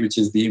body, which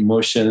is the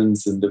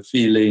emotions and the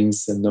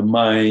feelings and the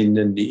mind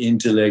and the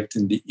intellect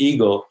and the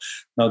ego.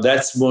 Now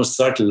that's more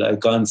subtle. I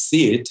can't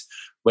see it.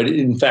 But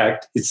in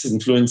fact, it's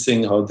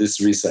influencing how this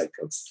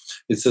recycles.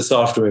 It's a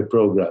software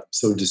program,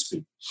 so to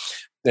speak.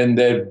 Then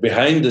there,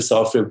 behind the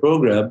software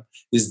program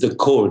is the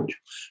code.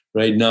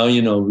 Right now,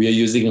 we are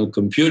using a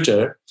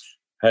computer,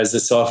 has a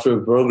software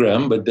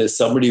program, but there's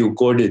somebody who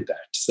coded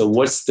that. So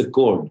what's the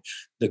code?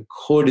 The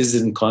code is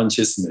in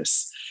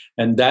consciousness.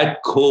 And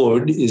that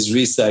code is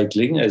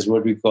recycling as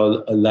what we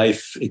call a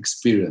life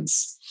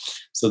experience.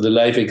 So the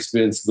life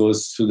experience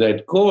goes through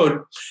that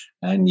code.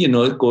 And,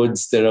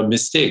 codes, there are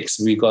mistakes.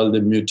 We call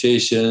them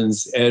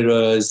mutations,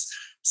 errors,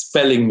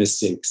 spelling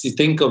mistakes. You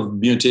think of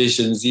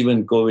mutations,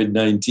 even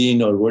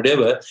COVID-19 or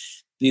whatever,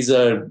 these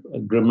are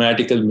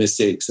grammatical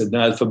mistakes. An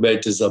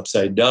alphabet is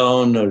upside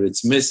down or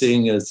it's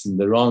missing, it's in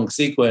the wrong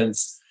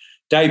sequence.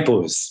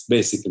 Typos,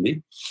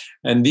 basically.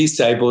 And these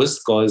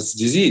typos cause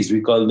disease.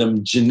 We call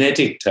them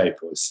genetic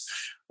typos.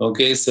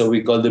 Okay, so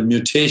we call them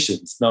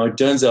mutations. Now, it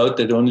turns out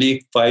that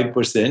only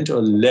 5%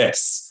 or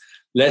less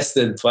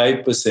than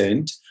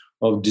 5%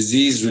 of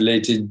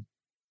disease-related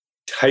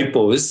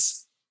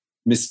typos,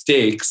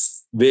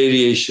 mistakes,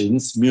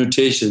 variations,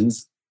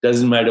 mutations,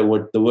 doesn't matter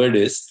what the word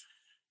is,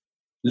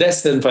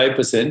 less than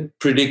 5%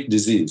 predict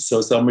disease.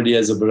 So somebody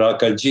has a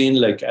BRCA gene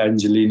like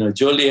Angelina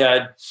Jolie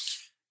had,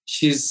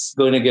 she's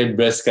going to get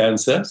breast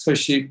cancer, so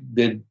she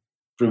did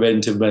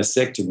preventive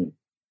mastectomy,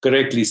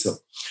 correctly so.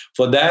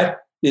 For that,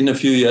 in a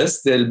few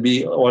years, there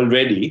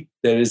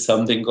is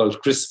something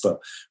called CRISPR,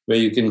 where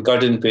you can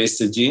cut and paste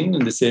a gene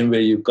in the same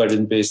way you cut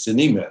and paste an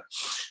email.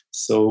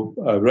 So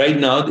right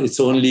now, it's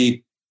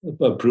only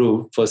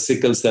approved for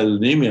sickle cell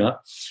anemia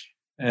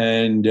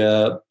and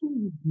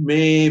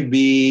may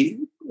be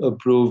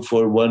approved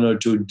for 1 or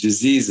 2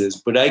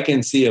 diseases. But I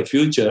can see a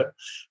future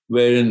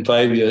where in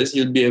 5 years,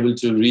 you'll be able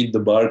to read the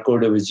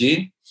barcode of a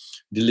gene,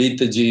 delete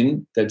the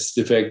gene that's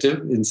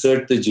defective,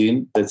 insert the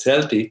gene that's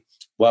healthy.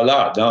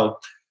 Voila, now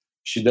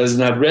she doesn't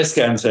have breast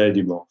cancer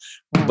anymore.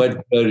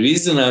 But the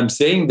reason I'm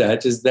saying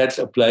that is that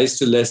applies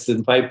to less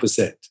than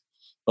 5%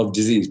 of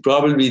disease,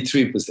 probably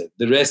 3%.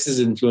 The rest is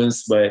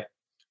influenced by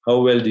how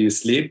well do you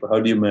sleep,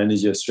 how do you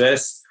manage your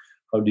stress,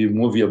 how do you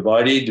move your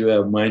body, do you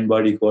have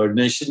mind-body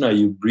coordination, are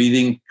you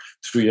breathing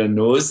through your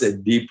nose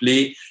and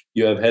deeply,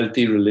 you have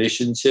healthy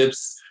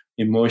relationships,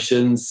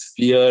 emotions,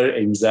 fear,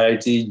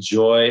 anxiety,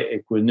 joy,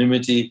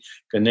 equanimity,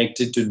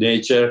 connected to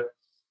nature,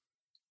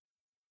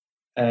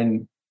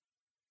 and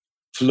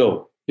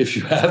flow. If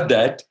you have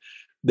that,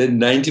 then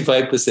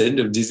 95%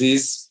 of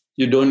disease,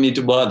 you don't need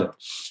to bother.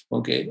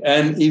 Okay.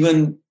 And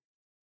even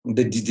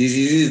the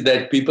diseases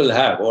that people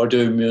have,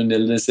 autoimmune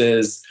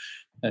illnesses,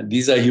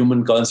 these are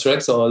human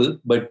constructs all.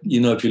 But,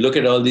 if you look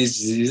at all these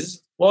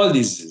diseases,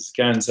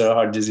 cancer,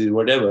 heart disease,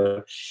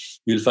 whatever,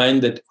 you'll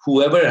find that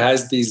whoever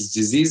has these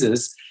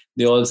diseases,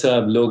 they also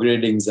have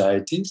low-grade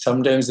anxiety.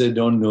 Sometimes they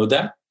don't know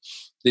that.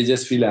 They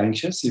just feel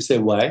anxious. You say,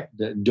 why?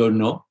 They don't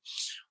know.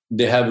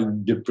 They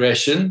have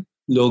depression,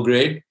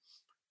 low-grade.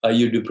 Are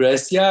you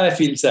depressed? Yeah, I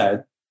feel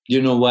sad. Do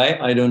you know why?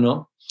 I don't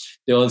know.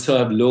 They also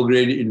have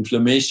low-grade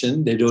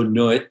inflammation. They don't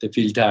know it. They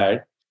feel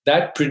tired.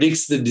 That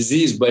predicts the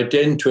disease by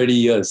 10, 20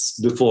 years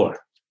before.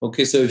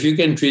 Okay, so if you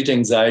can treat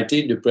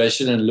anxiety,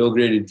 depression, and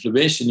low-grade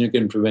inflammation, you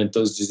can prevent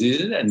those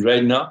diseases. And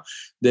right now,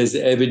 there's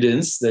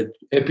evidence that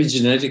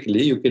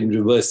epigenetically, you can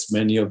reverse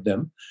many of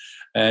them.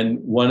 And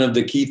one of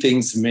the key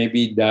things may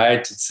be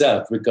diet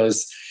itself,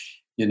 because,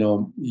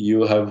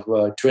 you have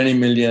 20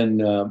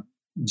 million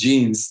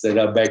genes that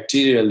are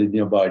bacterial in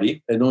your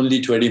body and only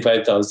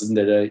 25,000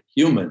 that are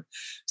human.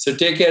 So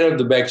take care of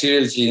the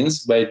bacterial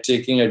genes by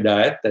taking a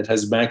diet that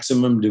has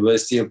maximum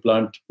diversity of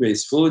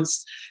plant-based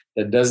foods,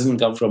 that doesn't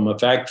come from a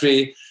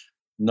factory,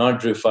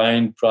 not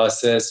refined,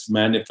 processed,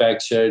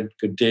 manufactured,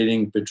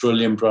 containing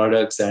petroleum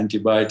products,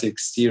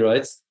 antibiotics,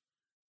 steroids.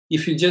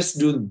 If you just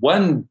do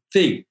one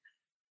thing,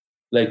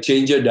 like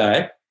change your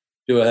diet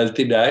to a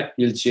healthy diet,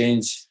 you'll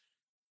change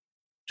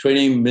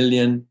 20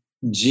 million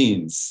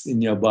genes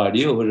in your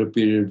body over a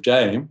period of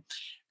time.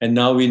 And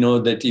now we know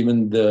that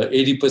even the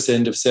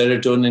 80% of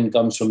serotonin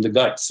comes from the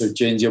gut. So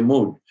change your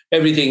mood.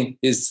 Everything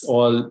is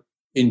all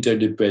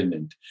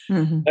interdependent.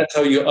 Mm-hmm. That's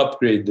how you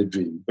upgrade the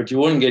dream. But you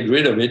won't get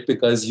rid of it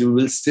because you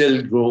will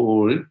still grow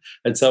old.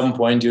 At some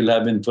point, you'll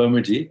have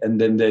infirmity,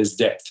 and then there's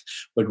death.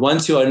 But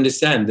once you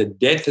understand that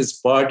death is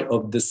part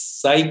of the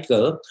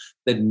cycle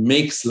that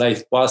makes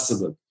life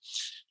possible,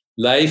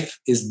 life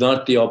is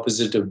not the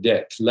opposite of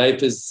death.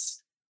 Life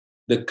is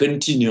the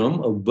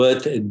continuum of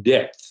birth and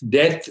death.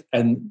 Death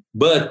and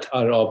birth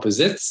are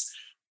opposites,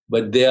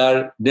 but they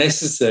are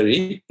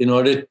necessary in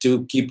order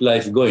to keep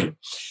life going.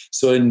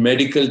 So in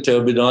medical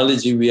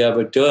terminology, we have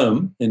a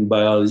term in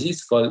biology,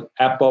 it's called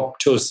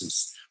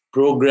apoptosis,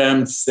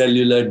 programmed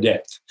cellular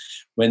death.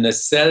 When a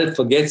cell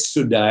forgets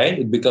to die,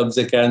 it becomes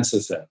a cancer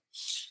cell.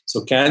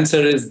 So cancer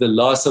is the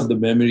loss of the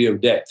memory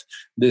of death.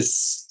 This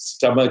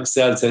stomach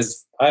cell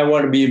says, I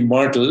want to be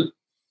immortal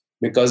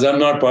because I'm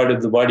not part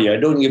of the body. I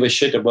don't give a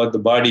shit about the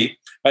body.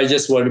 I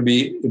just want to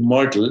be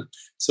immortal.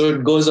 So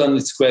it goes on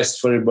its quest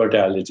for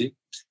immortality.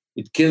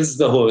 It kills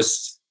the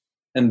host,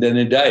 and then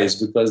it dies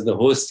because the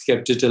host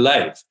kept it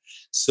alive.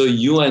 So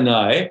you and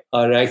I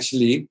are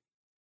actually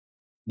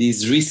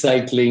these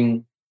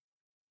recycling,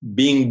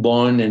 being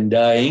born and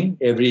dying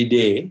every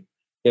day,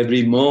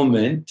 every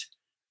moment,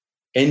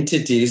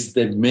 entities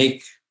that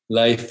make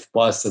life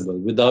possible.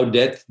 Without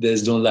death,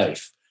 there's no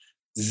life.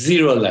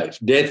 Zero life.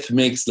 Death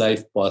makes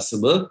life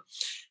possible.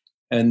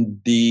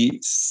 And the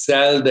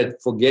cell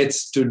that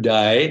forgets to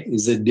die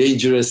is a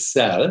dangerous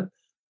cell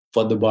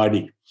for the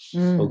body.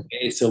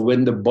 Okay, so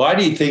when the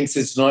body thinks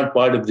it's not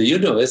part of the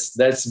universe,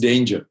 that's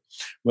danger.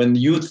 When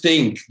you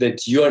think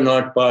that you are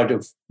not part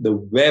of the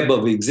web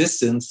of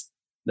existence,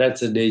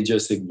 that's a danger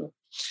signal.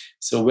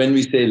 So when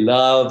we say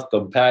love,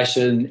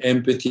 compassion,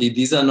 empathy,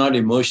 these are not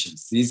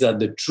emotions. These are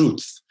the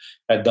truth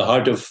at the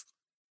heart of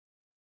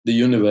the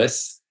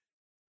universe,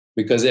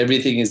 because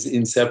everything is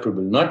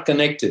inseparable, not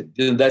connected.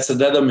 That's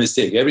another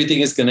mistake. Everything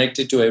is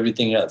connected to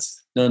everything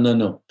else.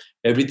 No.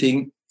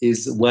 Everything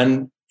is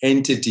one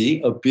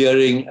entity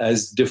appearing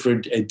as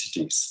different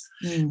entities.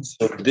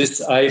 So this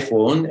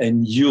iPhone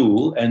and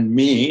you and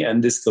me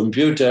and this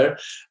computer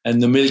and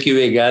the Milky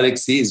Way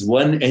galaxy is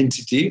one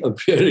entity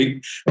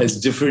appearing as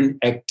different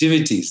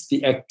activities.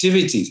 The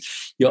activities,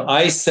 your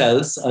eye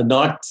cells are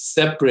not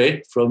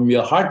separate from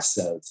your heart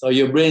cells or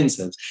your brain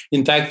cells.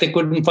 In fact, they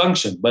couldn't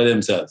function by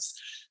themselves.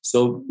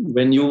 So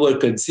when you were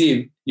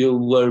conceived, you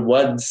were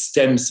one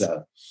stem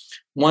cell.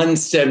 One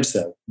stem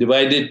cell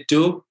divided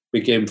 2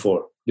 became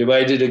 4.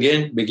 Divided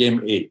again,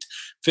 became 8.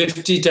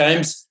 50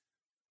 times,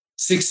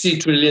 60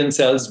 trillion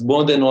cells,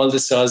 more than all the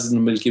stars in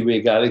the Milky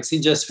Way galaxy,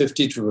 just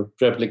 50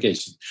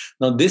 replication.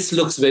 Now, this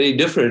looks very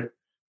different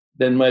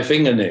than my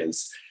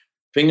fingernails.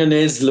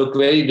 Fingernails look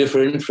very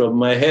different from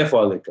my hair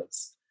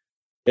follicles.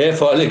 Hair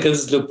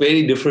follicles look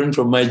very different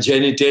from my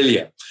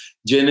genitalia.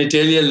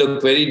 Genitalia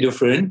look very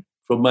different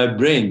from my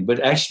brain, but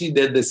actually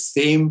they're the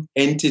same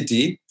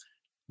entity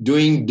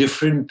doing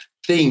different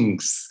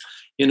things.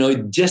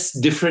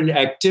 Just different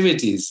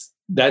activities.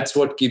 That's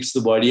what keeps the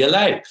body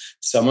alive.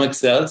 Stomach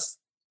cells,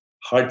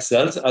 heart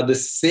cells are the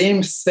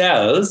same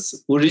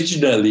cells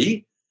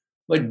originally,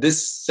 but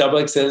this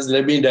stomach says,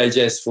 let me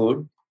digest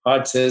food.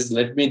 Heart says,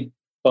 let me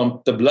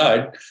pump the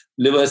blood.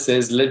 Liver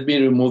says, let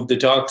me remove the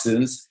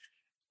toxins.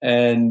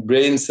 And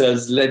brain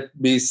says, let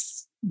me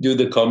do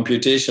the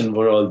computation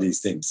for all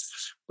these things.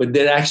 But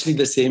they're actually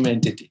the same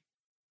entity.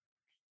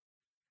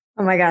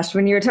 Oh my gosh.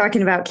 When you were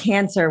talking about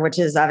cancer, which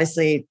is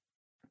obviously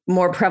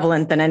more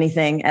prevalent than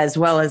anything, as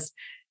well as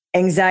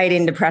anxiety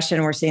and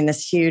depression, we're seeing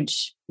this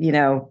huge,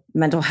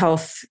 mental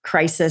health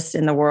crisis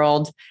in the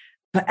world.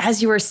 But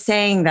as you were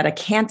saying that a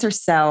cancer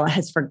cell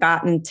has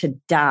forgotten to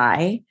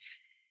die,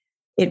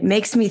 it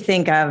makes me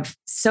think of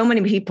so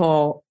many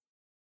people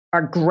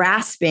are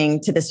grasping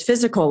to this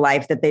physical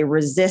life that they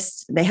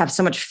resist. They have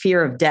so much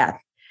fear of death.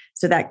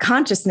 So that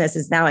consciousness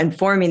is now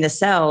informing the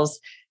cells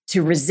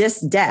to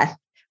resist death,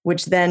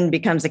 which then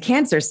becomes a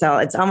cancer cell.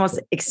 It's almost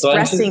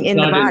expressing in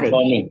the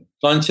body.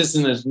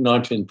 Consciousness is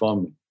not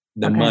informing.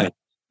 The mind,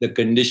 the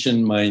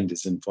conditioned mind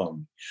is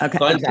informing.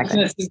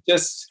 Consciousness is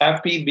just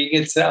happy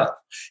being itself.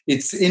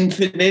 It's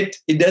infinite.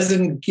 It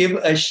doesn't give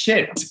a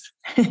shit.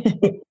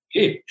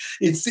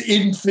 It's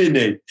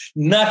infinite.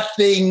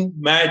 Nothing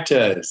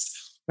matters.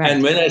 Right.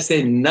 And when I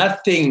say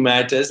nothing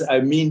matters,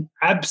 I mean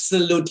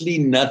absolutely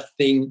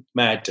nothing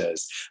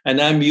matters. And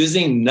I'm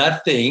using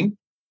nothing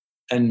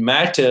and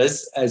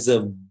matters as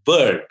a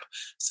verb.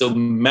 So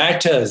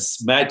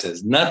matters.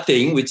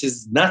 Nothing, which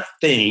is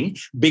nothing,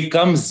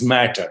 becomes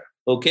matter.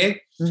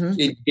 Okay? Mm-hmm.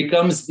 It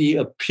becomes the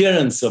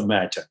appearance of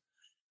matter.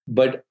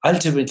 But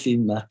ultimately,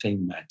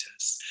 nothing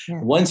matters.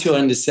 Yeah. Once you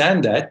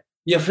understand that,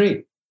 you're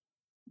free.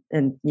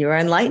 And you're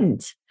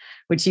enlightened.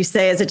 which you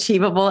say is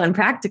achievable and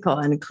practical.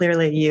 And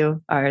clearly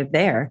you are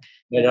there.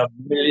 There are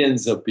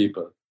millions of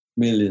people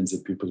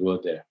who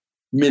are there.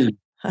 Millions.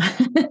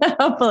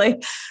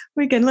 Hopefully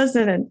we can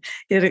listen and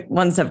get it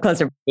one step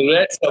closer. The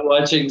rest are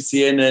watching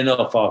CNN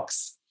or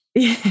Fox.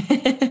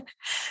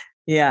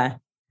 Yeah.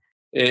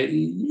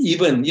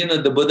 Even,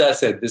 the Buddha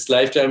said, this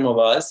lifetime of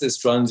ours is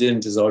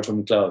transient as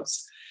autumn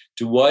clouds.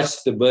 To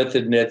watch the birth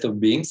and death of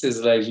beings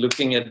is like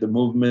looking at the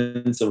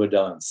movements of a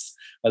dance.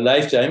 A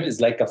lifetime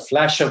is like a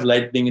flash of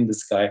lightning in the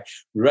sky,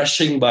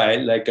 rushing by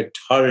like a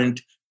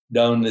torrent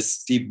down a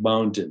steep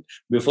mountain.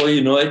 Before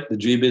you know it, the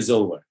dream is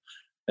over.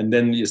 And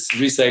then you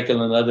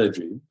recycle another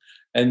dream.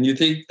 And you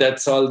think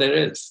that's all there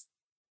is.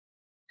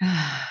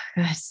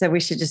 So we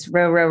should just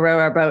row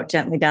our boat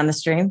gently down the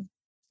stream.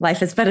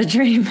 Life is but a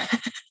dream.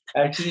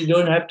 Actually, you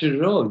don't have to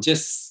row.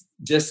 Just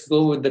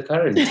go with the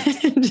current.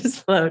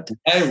 Just float.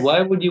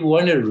 Why would you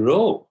want to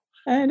row?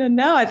 I don't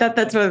know. I thought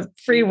that's what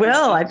free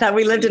will. I thought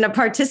we lived in a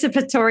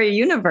participatory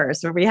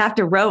universe where we have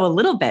to row a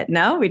little bit.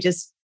 No, we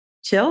just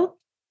chill.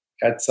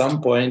 At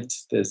some point,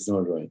 there's no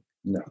rowing.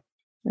 No.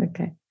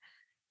 Okay.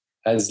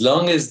 As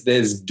long as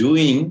there's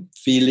doing,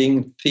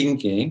 feeling,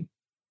 thinking,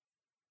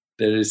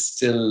 there is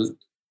still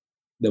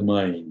the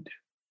mind.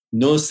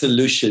 No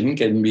solution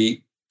can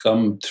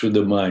come through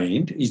the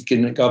mind. It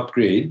can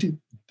upgrade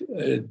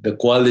the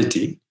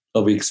quality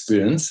of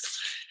experience.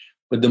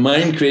 But the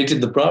mind created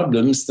the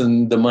problems,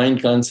 then the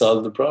mind can't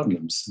solve the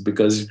problems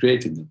because it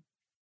created them.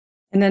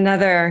 And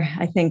another,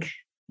 I think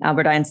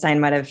Albert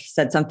Einstein might have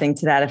said something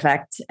to that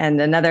effect.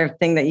 And another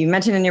thing that you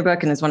mentioned in your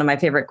book, and is one of my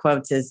favorite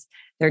quotes, is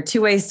there are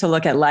two ways to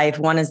look at life.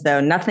 One is though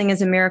nothing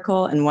is a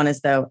miracle, and one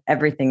is though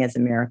everything is a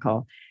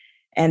miracle.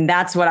 And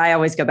that's what I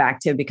always go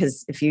back to,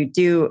 because if you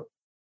do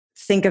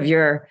think of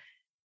your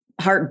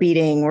heart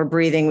beating, we're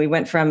breathing, we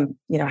went from,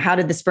 how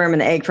did the sperm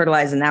and the egg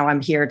fertilize? And now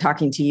I'm here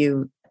talking to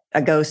you,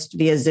 a ghost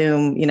via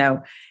Zoom,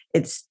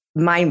 it's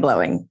mind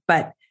blowing.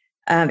 But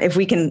if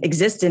we can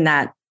exist in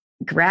that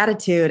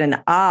gratitude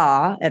and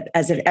awe,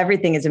 as if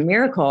everything is a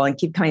miracle, and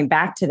keep coming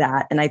back to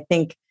that. And I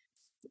think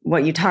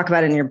what you talk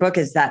about in your book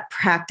is that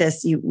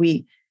practice,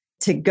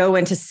 to go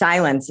into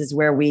silence is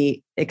where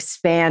we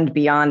expand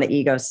beyond the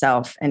ego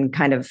self and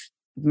kind of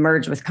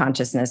merge with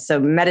consciousness. So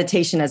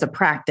meditation as a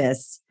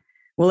practice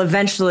will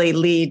eventually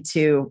lead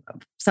to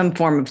some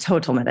form of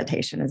total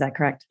meditation. Is that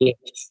correct? Yes,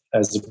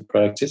 as a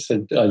practice,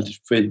 it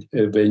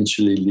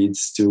eventually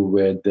leads to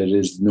where there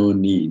is no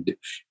need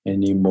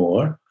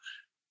anymore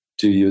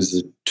to use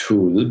a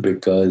tool,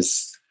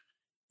 because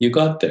you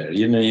got there.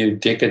 You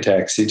take a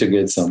taxi to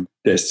get some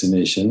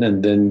destination,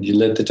 and then you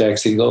let the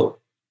taxi go,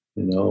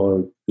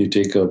 or you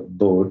take a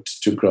boat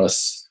to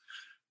cross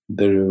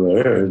the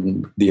river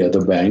and the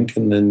other bank,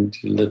 and then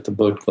you let the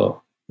boat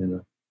go,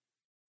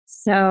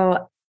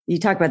 So you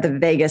talk about the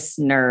vagus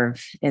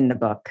nerve in the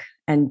book,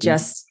 and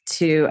just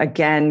to,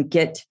 again,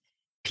 get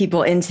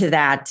people into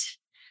that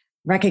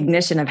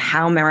recognition of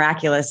how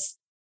miraculous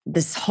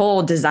this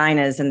whole design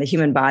is in the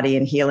human body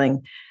and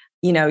healing.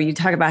 You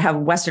talk about how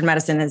Western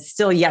medicine has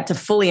still yet to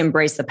fully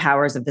embrace the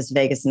powers of this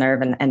vagus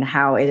nerve and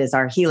how it is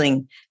our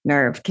healing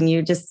nerve. Can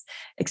you just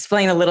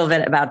explain a little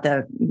bit about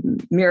the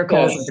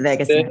miracles of the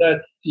vagus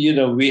nerve?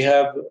 We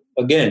have,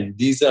 again,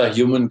 these are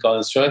human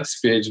constructs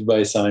created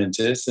by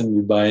scientists, and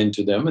we buy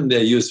into them, and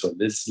they're useful.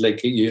 It's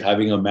like you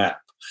having a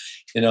map.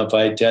 If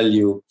I tell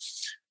you,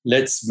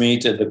 let's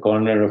meet at the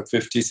corner of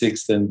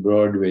 56th and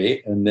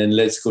Broadway, and then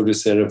let's go to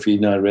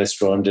Serafina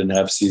restaurant and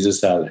have Caesar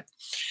salad.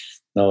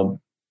 Now,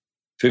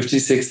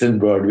 56th and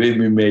Broadway,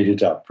 we made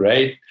it up,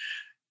 right?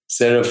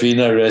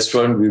 Serafina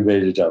restaurant, we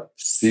made it up.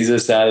 Caesar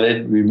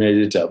salad, we made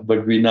it up.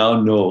 But we now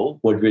know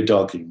what we're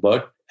talking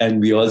about. And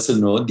we also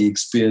know the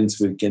experience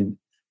we can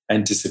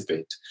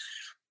anticipate.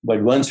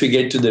 But once we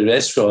get to the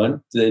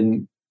restaurant,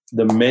 then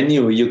the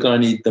menu, you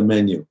can't eat the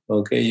menu,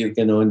 okay? You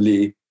can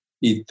only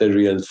eat the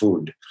real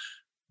food.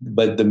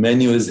 But the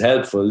menu is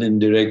helpful in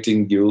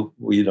directing you.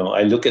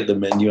 I look at the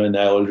menu and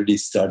I already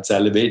start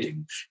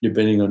salivating,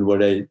 depending on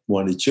what I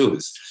want to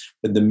choose.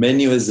 But the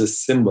menu is a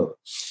symbol.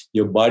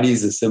 Your body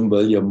is a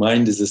symbol. Your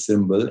mind is a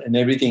symbol. And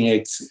everything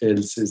else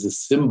is a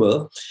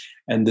symbol.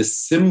 And the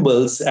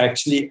symbols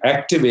actually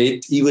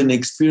activate even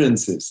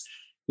experiences.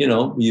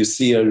 You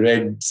see a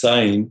red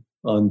sign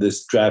on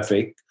this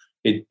traffic,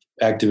 it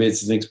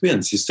activates an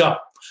experience. You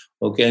stop.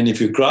 Okay. And if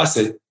you cross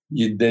it,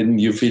 then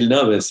you feel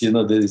nervous.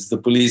 There's the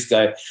police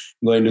guy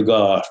going to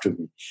go after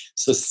me.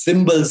 So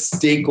symbols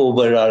take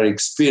over our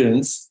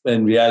experience,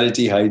 and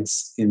reality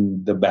hides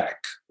in the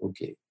back.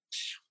 Okay.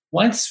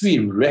 Once we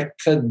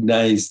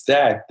recognize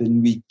that,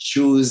 then we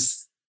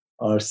choose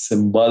our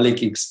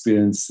symbolic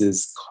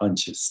experiences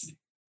consciously.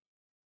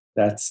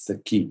 That's the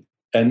key.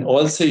 And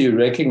also you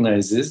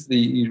recognize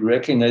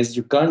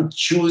you can't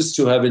choose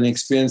to have an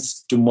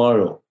experience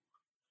tomorrow.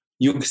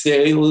 You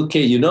say,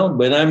 okay,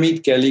 when I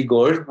meet Kelly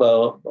Gore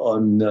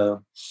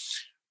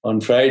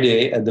on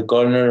Friday at the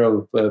corner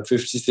of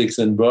 56th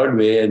and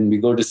Broadway, and we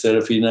go to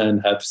Serafina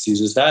and have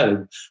Caesar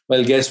salad,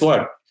 well, guess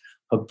what?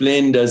 Her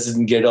plane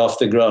doesn't get off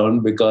the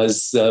ground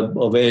because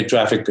of air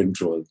traffic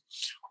control.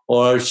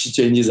 or she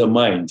changes her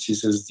mind. She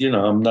says,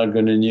 I'm not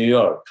going to New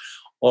York.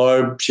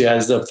 Or she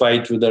has a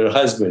fight with her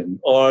husband,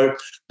 or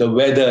the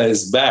weather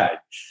is bad.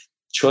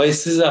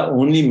 Choices are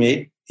only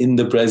made in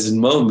the present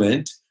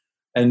moment,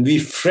 and we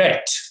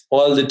fret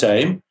all the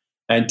time.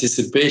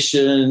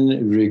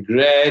 Anticipation,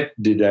 regret,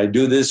 did I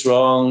do this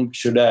wrong?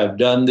 Should I have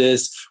done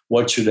this?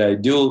 What should I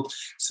do?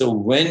 So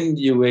when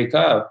you wake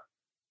up,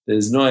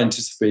 there's no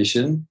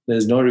anticipation,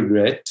 there's no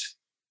regret,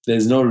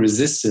 there's no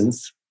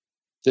resistance.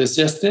 There's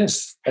just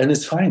this, and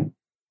it's fine.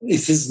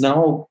 This is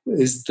now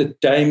is the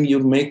time you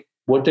make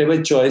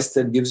whatever choice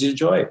that gives you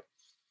joy.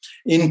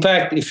 In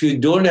fact, if you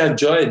don't have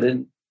joy,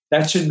 then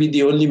that should be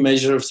the only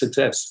measure of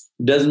success.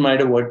 It doesn't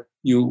matter what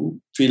you're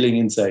feeling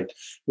inside,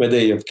 whether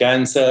you have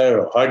cancer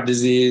or heart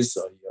disease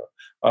or you're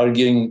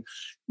arguing.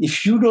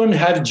 If you don't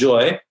have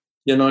joy,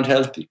 you're not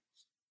healthy.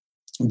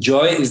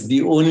 Joy is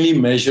the only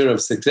measure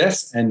of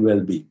success and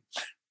well-being.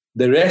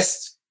 The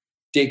rest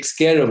takes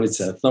care of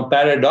itself. Now,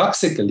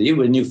 paradoxically,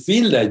 when you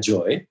feel that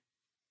joy,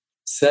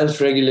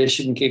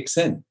 self-regulation kicks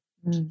in.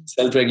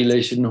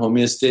 Self-regulation,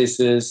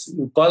 homeostasis,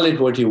 call it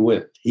what you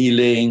will.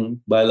 Healing,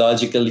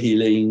 biological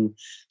healing,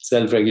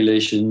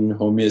 self-regulation,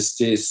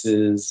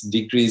 homeostasis,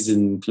 decrease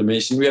in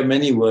inflammation. We have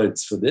many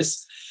words for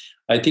this.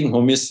 I think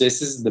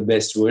homeostasis is the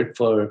best word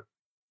for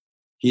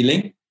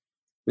healing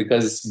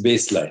because it's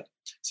baseline.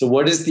 So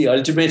what is the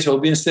ultimate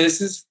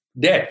homeostasis?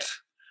 Death.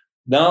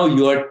 Now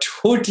you are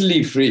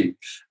totally free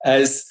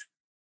as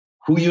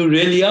who you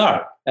really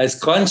are, as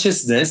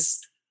consciousness,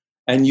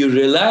 and you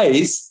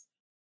realize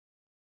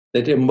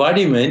that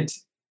embodiment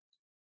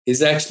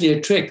is actually a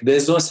trick.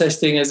 There's no such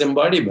thing as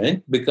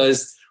embodiment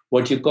because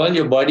what you call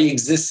your body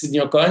exists in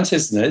your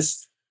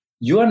consciousness.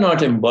 You are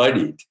not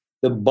embodied.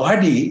 The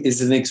body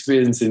is an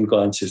experience in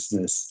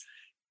consciousness.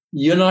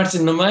 You're not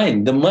in the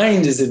mind. The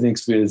mind is an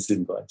experience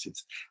in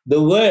consciousness.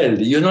 The world,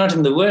 you're not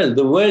in the world.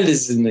 The world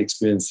is an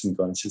experience in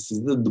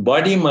consciousness. The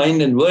body,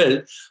 mind, and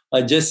world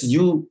are just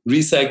you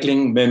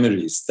recycling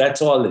memories.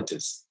 That's all it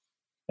is.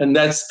 And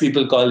that's,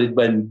 people call it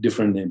by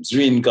different names,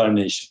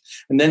 reincarnation.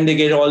 And then they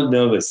get all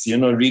nervous,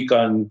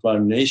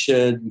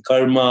 reincarnation,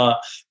 karma,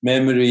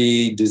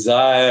 memory,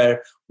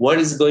 desire. What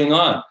is going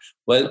on?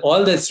 Well,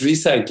 all that's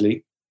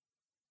recycling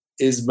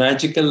is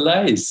magical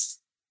lies.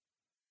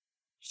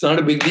 It's not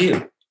a big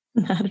deal.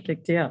 Not a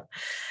big deal.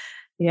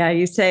 Yeah,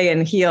 you say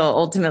in Heal,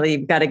 ultimately,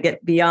 you've got to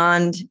get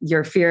beyond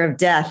your fear of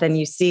death. And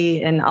you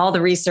see in all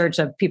the research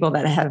of people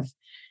that have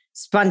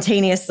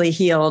spontaneously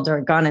healed or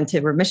gone into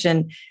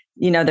remission,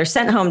 they're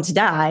sent home to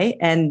die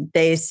and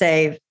they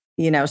say,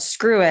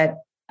 screw it.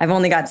 I've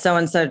only got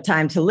so-and-so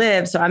time to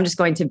live. So I'm just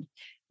going to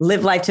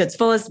live life to its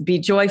fullest, be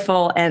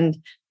joyful. And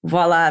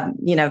voila,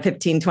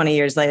 15, 20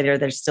 years later,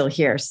 they're still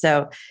here.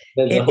 So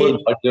there's a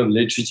whole body of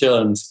literature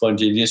on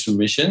spontaneous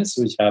remissions,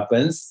 which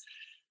happens,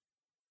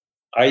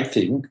 I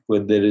think,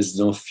 when there is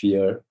no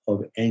fear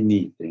of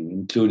anything,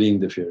 including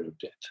the fear of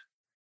death.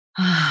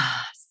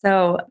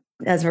 So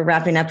as we're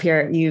wrapping up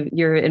here,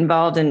 you're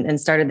involved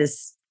and started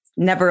this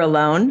Never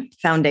Alone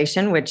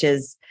Foundation, which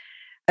is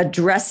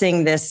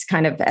addressing this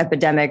kind of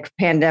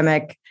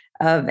pandemic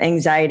of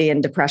anxiety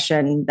and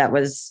depression that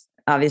was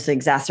obviously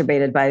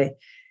exacerbated by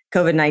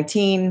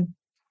COVID-19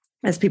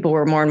 as people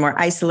were more and more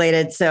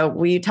isolated. So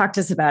will you talk to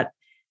us about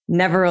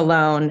Never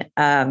Alone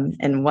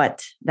and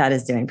what that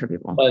is doing for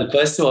people? Well,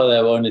 first of all,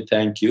 I want to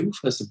thank you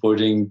for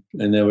supporting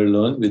Never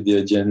Alone with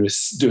your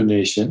generous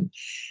donation.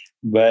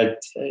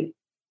 But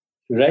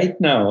right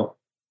now,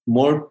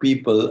 more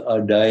people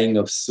are dying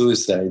of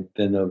suicide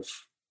than of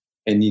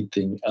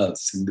anything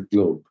else in the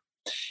globe.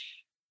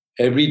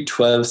 Every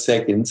 12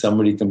 seconds,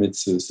 somebody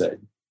commits suicide.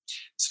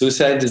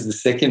 Suicide is the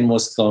second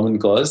most common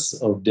cause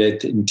of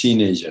death in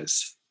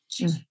teenagers.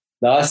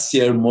 Last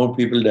year, more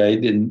people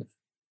died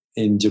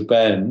in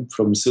Japan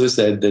from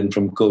suicide than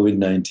from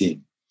COVID-19.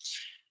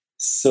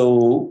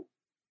 So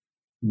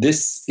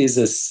this is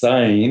a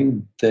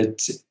sign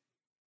that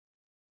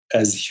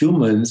as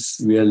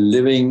humans, we are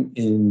living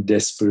in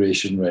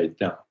desperation right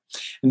now.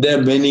 And there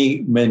are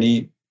many,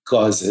 many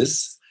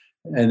causes,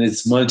 and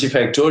it's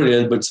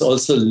multifactorial, but it's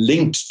also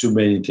linked to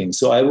many things.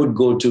 So I would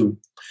go to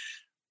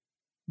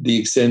the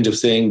extent of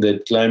saying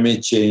that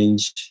climate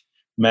change,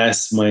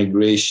 mass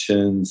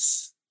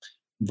migrations,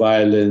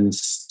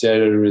 violence,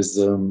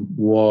 terrorism,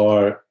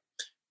 war,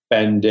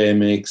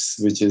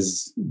 pandemics, which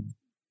is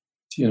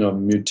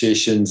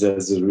mutations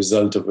as a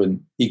result of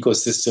an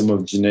ecosystem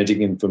of genetic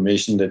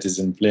information that is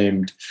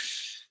inflamed.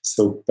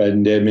 So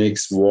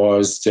pandemics,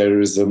 wars,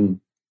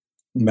 terrorism,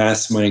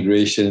 mass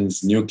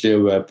migrations,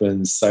 nuclear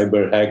weapons,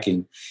 cyber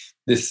hacking.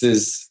 This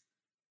is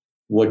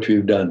what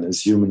we've done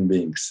as human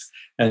beings.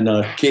 And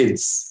our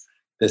kids,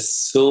 they're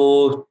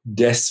so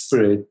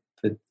desperate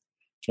that,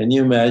 can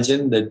you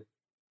imagine that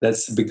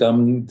that's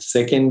become the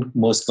second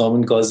most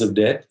common cause of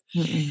death?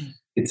 Mm-mm.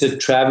 It's a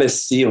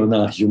travesty on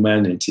our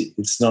humanity.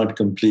 It's not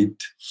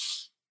complete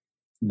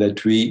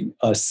that we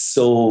are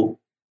so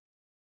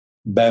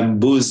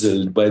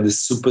bamboozled by the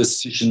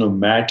superstition of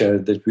matter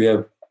that we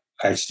have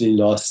actually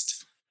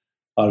lost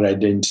our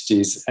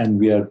identities and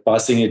we are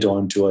passing it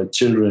on to our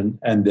children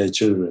and their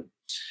children.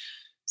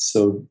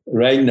 So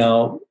right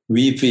now,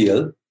 we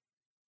feel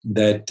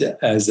that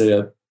as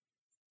a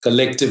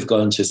collective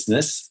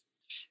consciousness,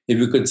 if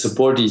we could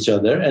support each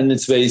other, and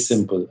it's very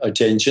simple: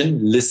 attention,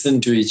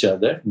 listen to each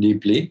other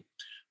deeply;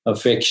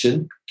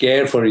 affection,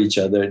 care for each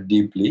other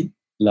deeply;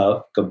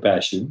 love,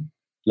 compassion,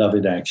 love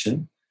in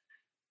action;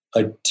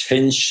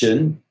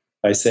 attention,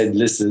 I said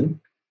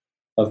listen;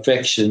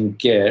 affection,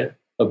 care;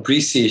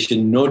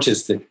 appreciation,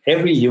 notice that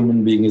every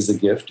human being is a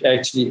gift.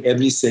 Actually,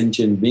 every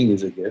sentient being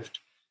is a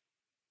gift.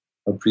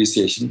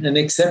 Appreciation and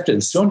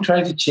acceptance. Don't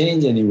try to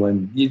change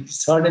anyone.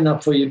 It's hard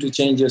enough for you to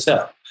change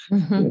yourself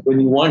when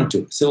you want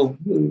to. So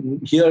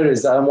here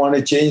is, I want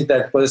to change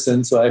that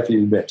person so I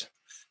feel better.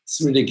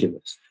 It's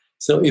ridiculous.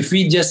 So if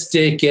we just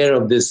take care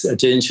of this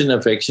attention,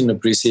 affection,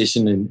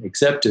 appreciation, and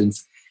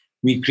acceptance,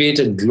 we create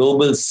a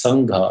global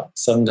sangha.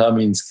 Sangha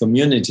means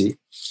community,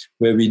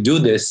 where we do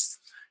this.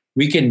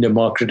 We can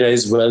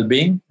democratize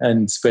well-being,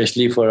 and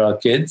especially for our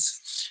kids.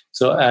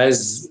 So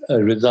as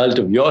a result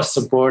of your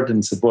support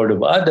and support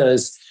of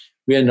others,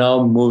 we are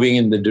now moving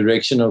in the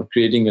direction of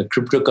creating a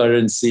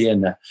cryptocurrency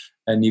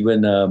and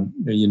even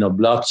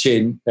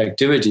blockchain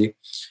activity,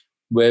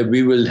 where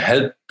we will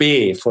help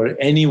pay for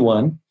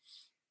anyone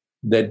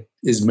that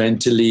is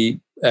mentally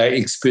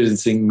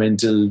experiencing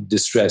mental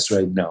distress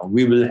right now.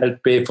 We will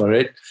help pay for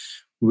it.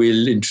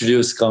 We'll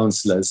introduce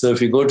counselors. So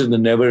if you go to the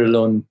Never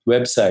Alone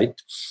website,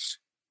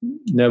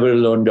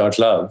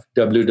 neveralone.love,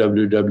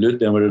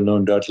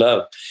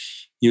 www.neveralone.love,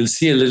 you'll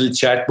see a little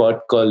chatbot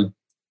called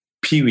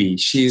Peewee.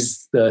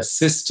 She's the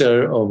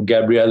sister of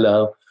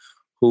Gabriella,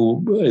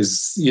 who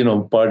is,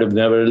 part of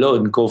Never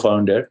Alone,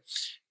 co-founder.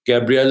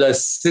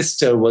 Gabriella's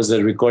sister was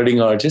a recording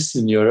artist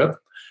in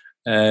Europe,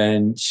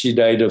 and she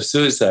died of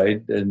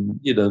suicide. And,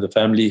 the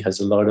family has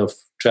a lot of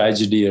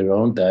tragedy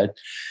around that.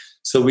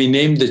 So we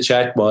named the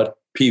chatbot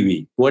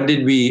Peewee. What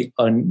did we,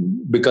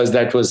 because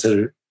that was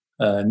her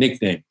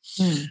nickname.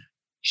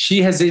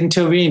 She has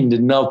intervened,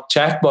 and now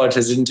chatbot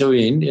has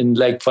intervened in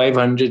like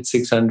 500,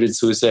 600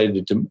 suicide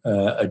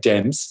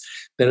attempts.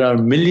 There are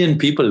 1 million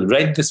people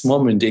right this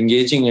moment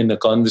engaging in a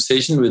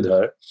conversation with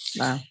her.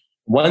 Wow.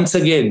 Once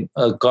again,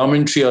 a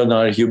commentary on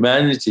our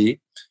humanity.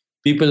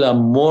 People are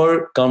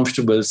more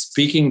comfortable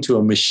speaking to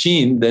a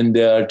machine than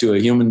they are to a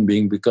human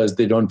being because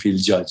they don't feel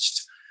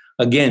judged.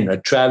 Again, a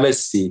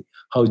travesty,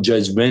 how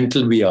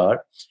judgmental we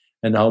are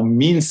and how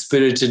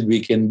mean-spirited we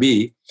can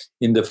be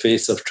in the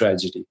face of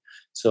tragedy.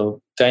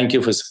 So thank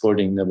you for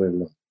supporting Never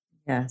Alone.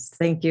 Yes,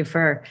 thank you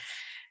for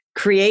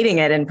creating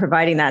it and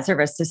providing that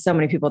service to so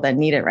many people that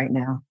need it right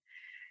now.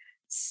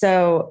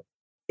 So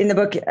in the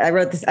book, I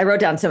wrote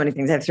down so many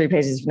things. I have 3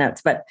 pages of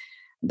notes, but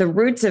the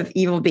roots of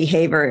evil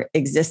behavior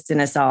exist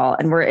in us all.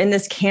 And we're in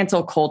this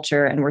cancel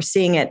culture, and we're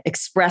seeing it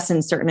express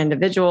in certain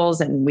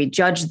individuals, and we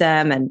judge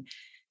them, and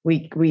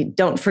we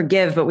don't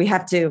forgive, but we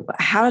have to.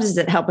 How does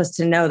it help us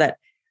to know that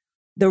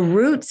the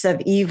roots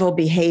of evil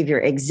behavior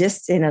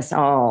exist in us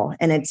all?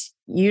 And it's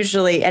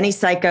usually any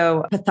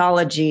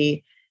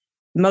psychopathology,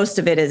 most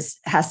of it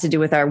has to do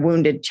with our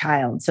wounded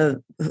child.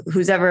 So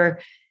who's ever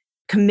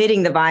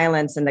committing the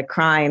violence and the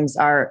crimes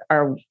are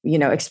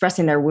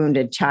expressing their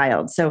wounded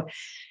child. So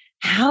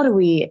how do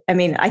we,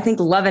 I think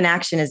love in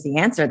action is the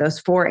answer,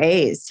 those 4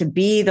 A's, to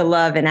be the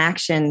love in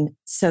action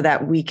so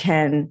that we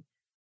can,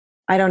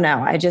 I don't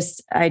know. I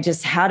just,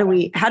 how do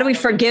we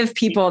forgive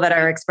people that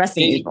are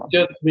expressing evil? It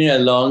took me a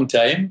long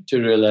time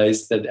to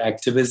realize that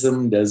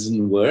activism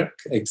doesn't work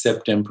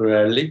except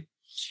temporarily.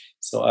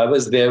 So I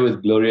was there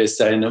with Gloria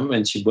Steinem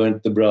when she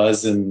burnt the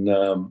bras in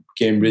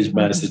Cambridge,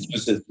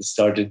 Massachusetts, and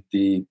started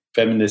the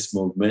feminist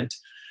movement.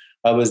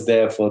 I was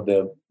there for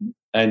the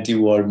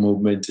anti-war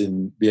movement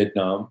in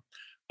Vietnam.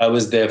 I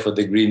was there for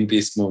the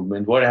Greenpeace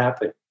movement. What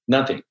happened?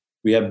 Nothing.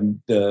 We have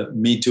the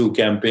Me Too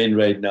campaign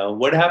right now.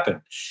 What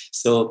happened?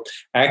 So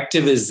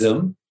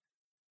activism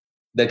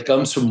that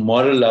comes from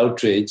moral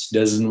outrage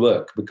doesn't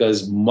work,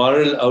 because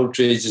moral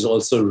outrage is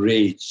also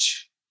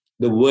rage.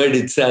 The word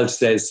itself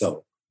says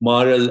so.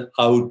 Moral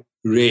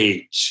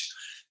outrage.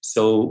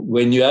 So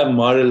when you have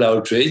moral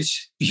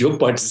outrage, you're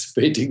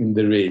participating in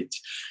the rage.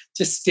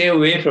 Just stay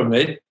away from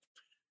it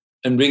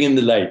and bring in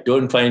the light.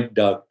 Don't find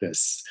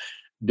darkness.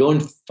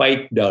 Don't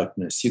fight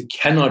darkness. You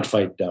cannot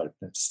fight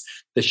darkness.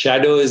 The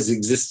shadow is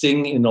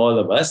existing in all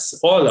of us.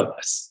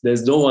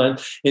 There's no one.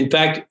 In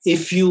fact,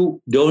 if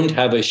you don't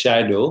have a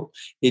shadow,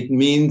 it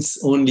means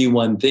only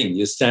one thing.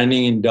 You're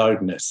standing in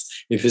darkness.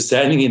 If you're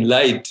standing in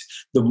light,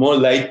 the more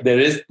light there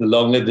is, the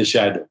longer the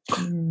shadow.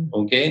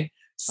 Okay?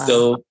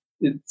 Wow.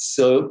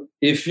 So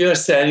if you're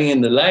standing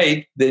in the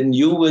light, then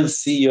you will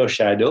see your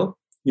shadow.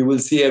 You will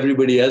see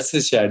everybody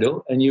else's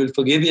shadow, and you'll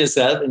forgive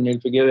yourself and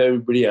you'll forgive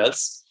everybody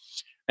else.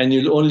 And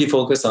you'll only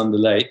focus on the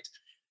light,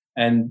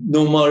 and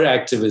no more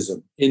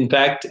activism. In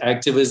fact,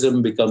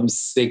 activism becomes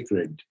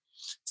sacred.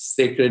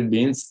 Sacred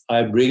means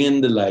I bring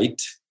in the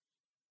light,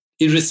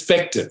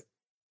 irrespective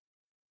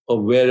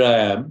of where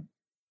I am.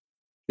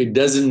 It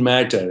doesn't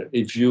matter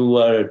if you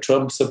are a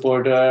Trump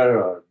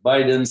supporter or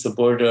Biden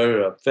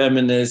supporter, a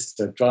feminist,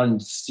 a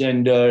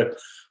transgender,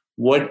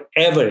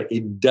 whatever,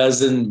 it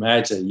doesn't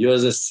matter. You're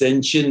a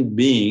sentient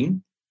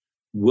being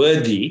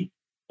worthy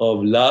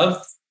of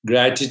love,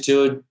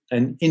 gratitude,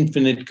 and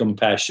infinite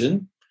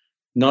compassion,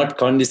 not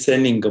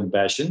condescending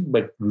compassion,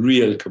 but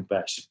real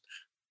compassion.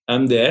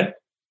 I'm there.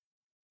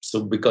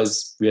 So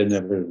because we are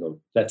never alone.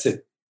 That's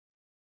it.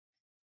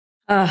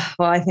 Well,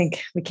 I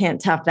think we can't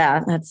top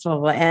that. That's where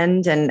we'll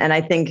end. And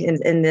I think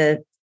in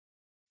the,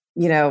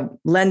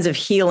 lens of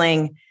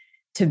healing,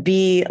 to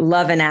be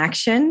love in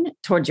action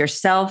towards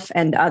yourself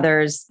and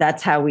others,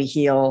 that's how we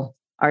heal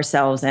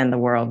ourselves and the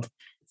world.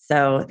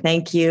 So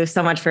thank you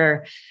so much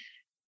for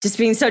just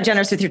being so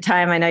generous with your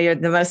time. I know you're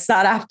the most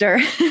sought after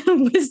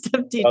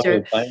wisdom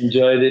teacher. I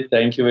enjoyed it.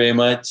 Thank you very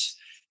much.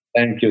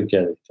 Thank you,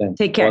 Kelly.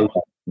 Take care.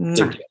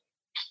 Take care.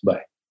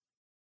 Bye.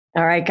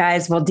 All right,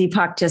 guys. Well,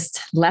 Deepak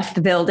just left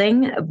the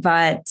building,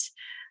 but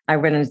I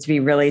wanted to be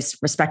really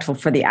respectful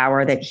for the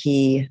hour that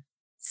he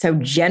so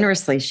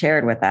generously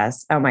shared with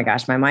us. Oh my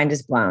gosh, my mind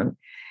is blown.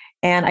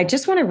 And I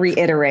just want to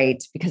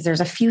reiterate, because there's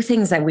a few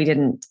things that we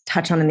didn't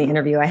touch on in the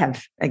interview. I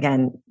have,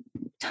 again,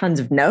 tons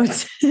of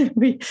notes.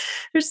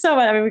 There's so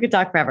much. I mean, we could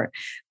talk forever.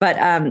 But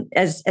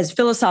as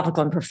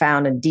philosophical and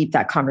profound and deep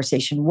that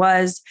conversation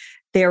was,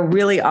 there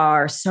really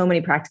are so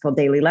many practical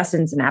daily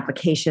lessons and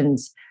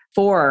applications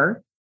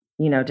for,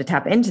 to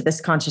tap into this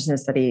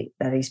consciousness that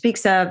he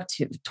speaks of,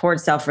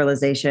 towards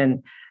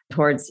self-realization,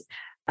 towards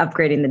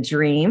upgrading the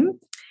dream.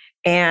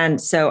 And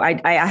so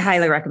I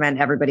highly recommend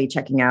everybody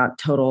checking out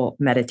Total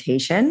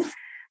Meditation.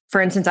 For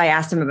instance, I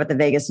asked him about the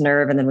vagus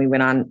nerve, and then we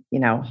went on,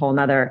 a whole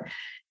nother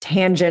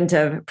tangent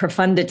of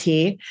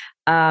profundity.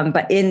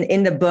 But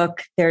in the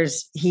book,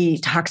 he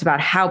talks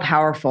about how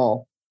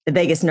powerful the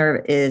vagus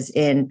nerve is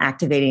in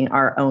activating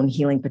our own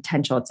healing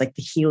potential. It's like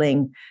the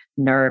healing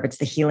nerve. It's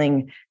the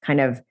healing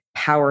kind of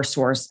power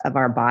source of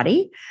our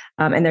body.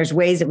 And there's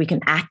ways that we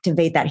can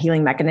activate that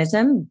healing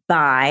mechanism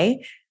by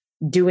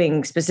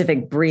doing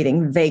specific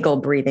breathing,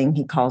 vagal breathing,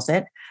 he calls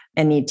it.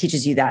 And he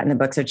teaches you that in the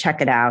book. So check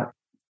it out.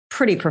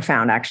 Pretty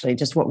profound, actually,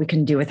 just what we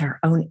can do with our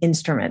own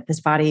instrument. This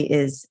body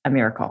is a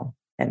miracle.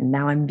 And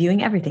now I'm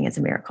viewing everything as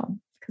a miracle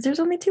because there's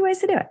only two ways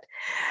to do it.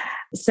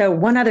 So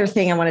one other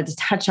thing I wanted to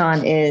touch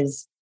on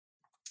is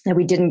that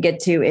we didn't get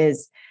to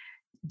is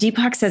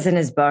Deepak says in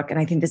his book, and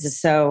I think this is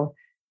so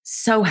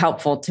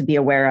helpful to be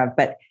aware of,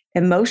 but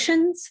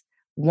emotions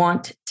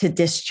want to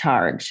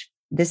discharge.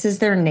 This is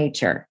their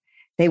nature.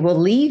 They will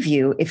leave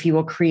you if you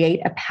will create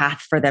a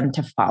path for them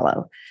to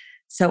follow.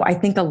 So I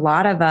think a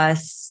lot of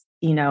us,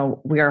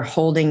 we are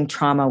holding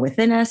trauma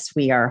within us.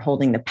 We are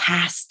holding the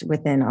past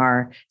within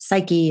our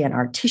psyche and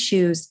our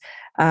tissues.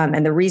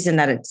 And the reason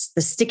that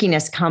the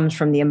stickiness comes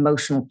from the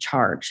emotional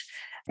charge.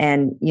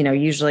 And,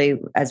 usually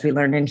as we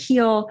learn and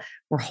heal,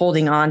 we're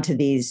holding on to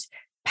these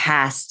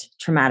past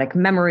traumatic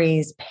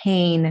memories,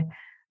 pain,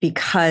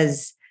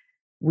 because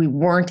we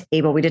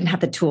didn't have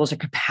the tools or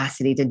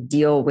capacity to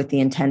deal with the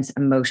intense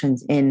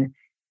emotions in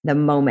the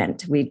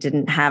moment. We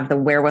didn't have the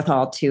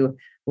wherewithal to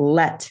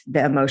let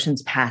the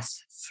emotions pass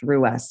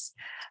through us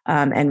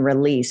and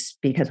release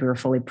because we were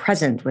fully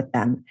present with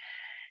them.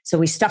 So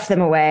we stuffed them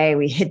away,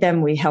 we hid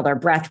them, we held our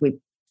breath, we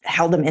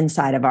held them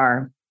inside of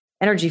our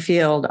energy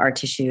field, our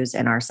tissues,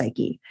 and our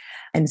psyche.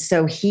 And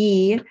so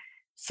he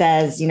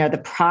says,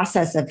 the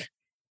process of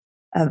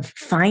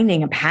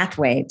finding a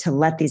pathway to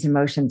let these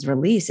emotions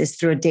release is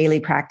through a daily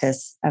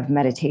practice of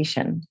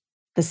meditation.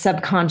 The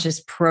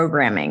subconscious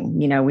programming,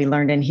 we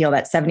learned in Heal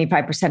that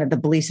 75% of the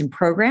beliefs and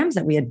programs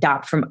that we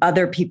adopt from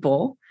other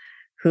people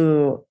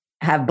who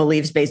have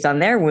beliefs based on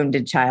their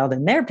wounded child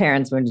and their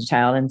parents' wounded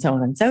child and so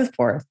on and so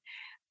forth.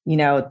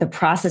 The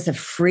process of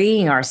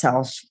freeing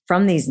ourselves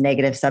from these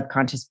negative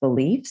subconscious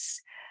beliefs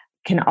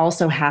can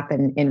also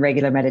happen in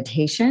regular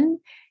meditation.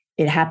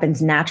 It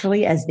happens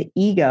naturally as the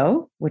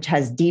ego, which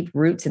has deep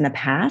roots in the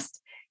past,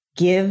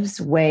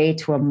 gives way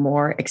to a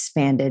more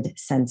expanded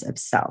sense of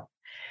self.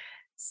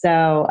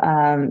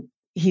 So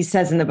he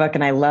says in the book,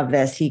 and I love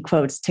this, he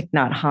quotes Thich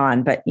Nhat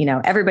Hanh, but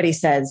everybody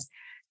says,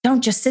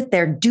 don't just sit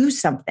there, do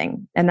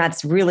something. And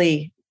that's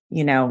really,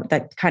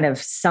 that kind of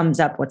sums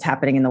up what's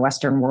happening in the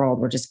Western world.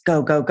 We're just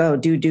go, go, go,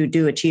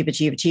 do, achieve,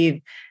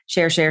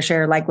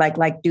 share,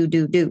 like,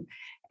 do.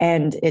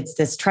 And it's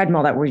this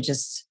treadmill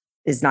that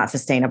is not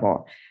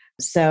sustainable.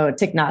 So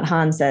Thich Nhat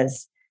Hanh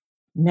says,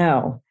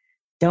 no,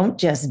 don't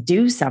just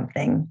do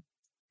something,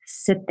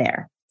 sit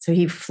there. So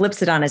he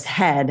flips it on his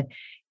head.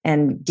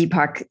 And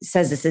Deepak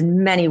says this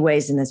in many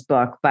ways in this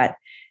book, but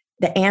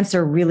the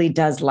answer really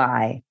does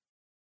lie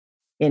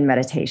in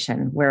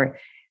meditation, where,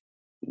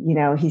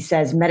 he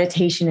says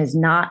meditation is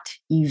not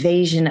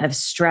evasion of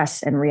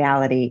stress and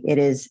reality. It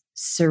is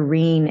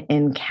serene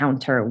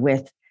encounter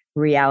with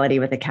reality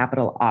with a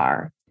capital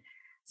R.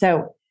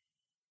 So,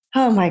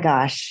 oh my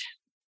gosh,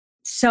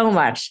 so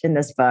much in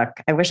this book.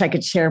 I wish I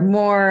could share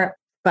more,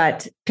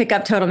 but pick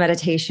up Total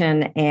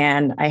Meditation.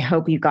 And I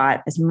hope you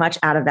got as much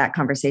out of that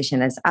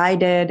conversation as I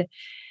did.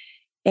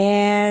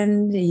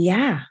 And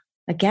yeah,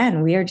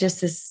 again, we are just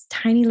this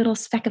tiny little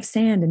speck of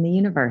sand in the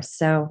universe.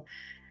 So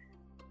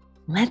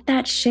let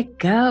that shit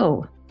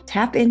go.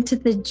 Tap into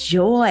the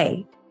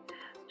joy.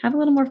 Have a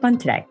little more fun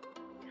today.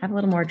 Have a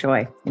little more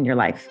joy in your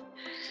life,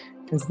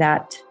 because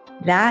that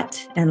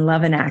That and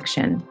love in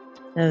action.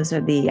 Those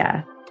are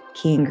the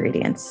key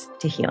ingredients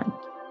to healing.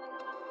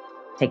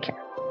 Take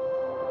care.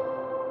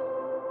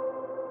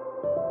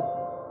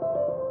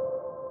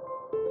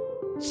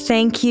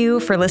 Thank you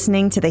for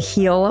listening to the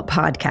Heal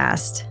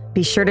podcast.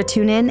 Be sure to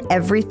tune in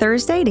every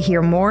Thursday to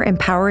hear more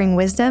empowering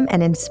wisdom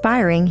and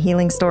inspiring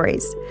healing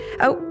stories.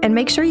 Oh, and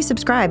make sure you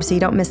subscribe so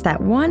you don't miss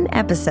that one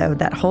episode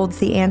that holds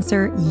the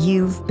answer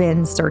you've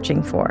been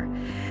searching for.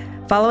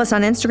 Follow us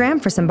on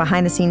Instagram for some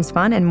behind-the-scenes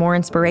fun and more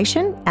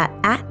inspiration at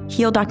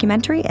Heal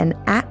Documentary and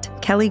at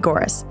Kelly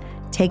Goris.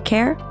 Take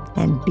care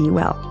and be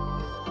well.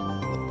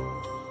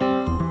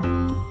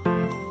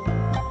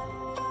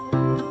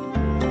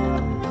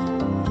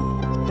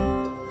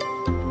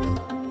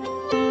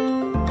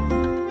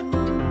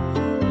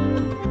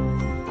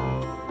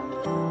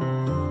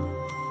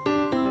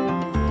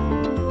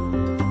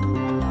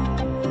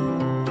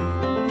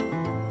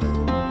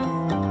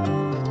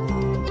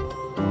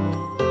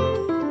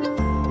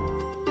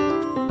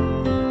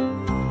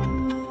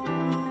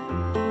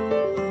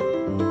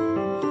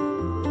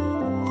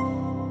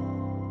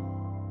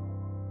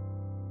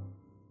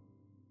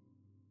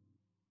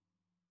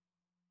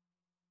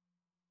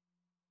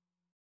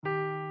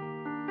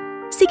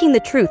 Seeking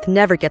the truth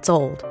never gets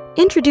old.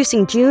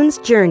 Introducing June's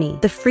Journey,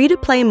 the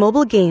free-to-play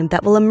mobile game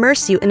that will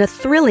immerse you in a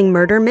thrilling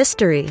murder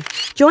mystery.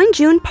 Join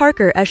June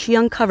Parker as she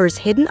uncovers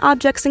hidden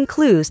objects and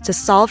clues to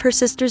solve her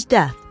sister's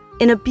death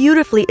in a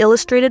beautifully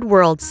illustrated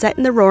world set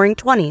in the Roaring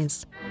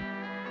 '20s.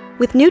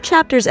 With new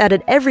chapters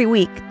added every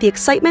week, the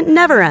excitement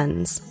never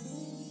ends.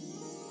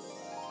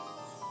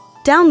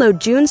 Download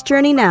June's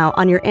Journey now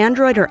on your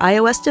Android or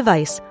iOS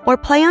device or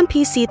play on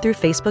PC through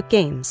Facebook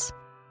Games.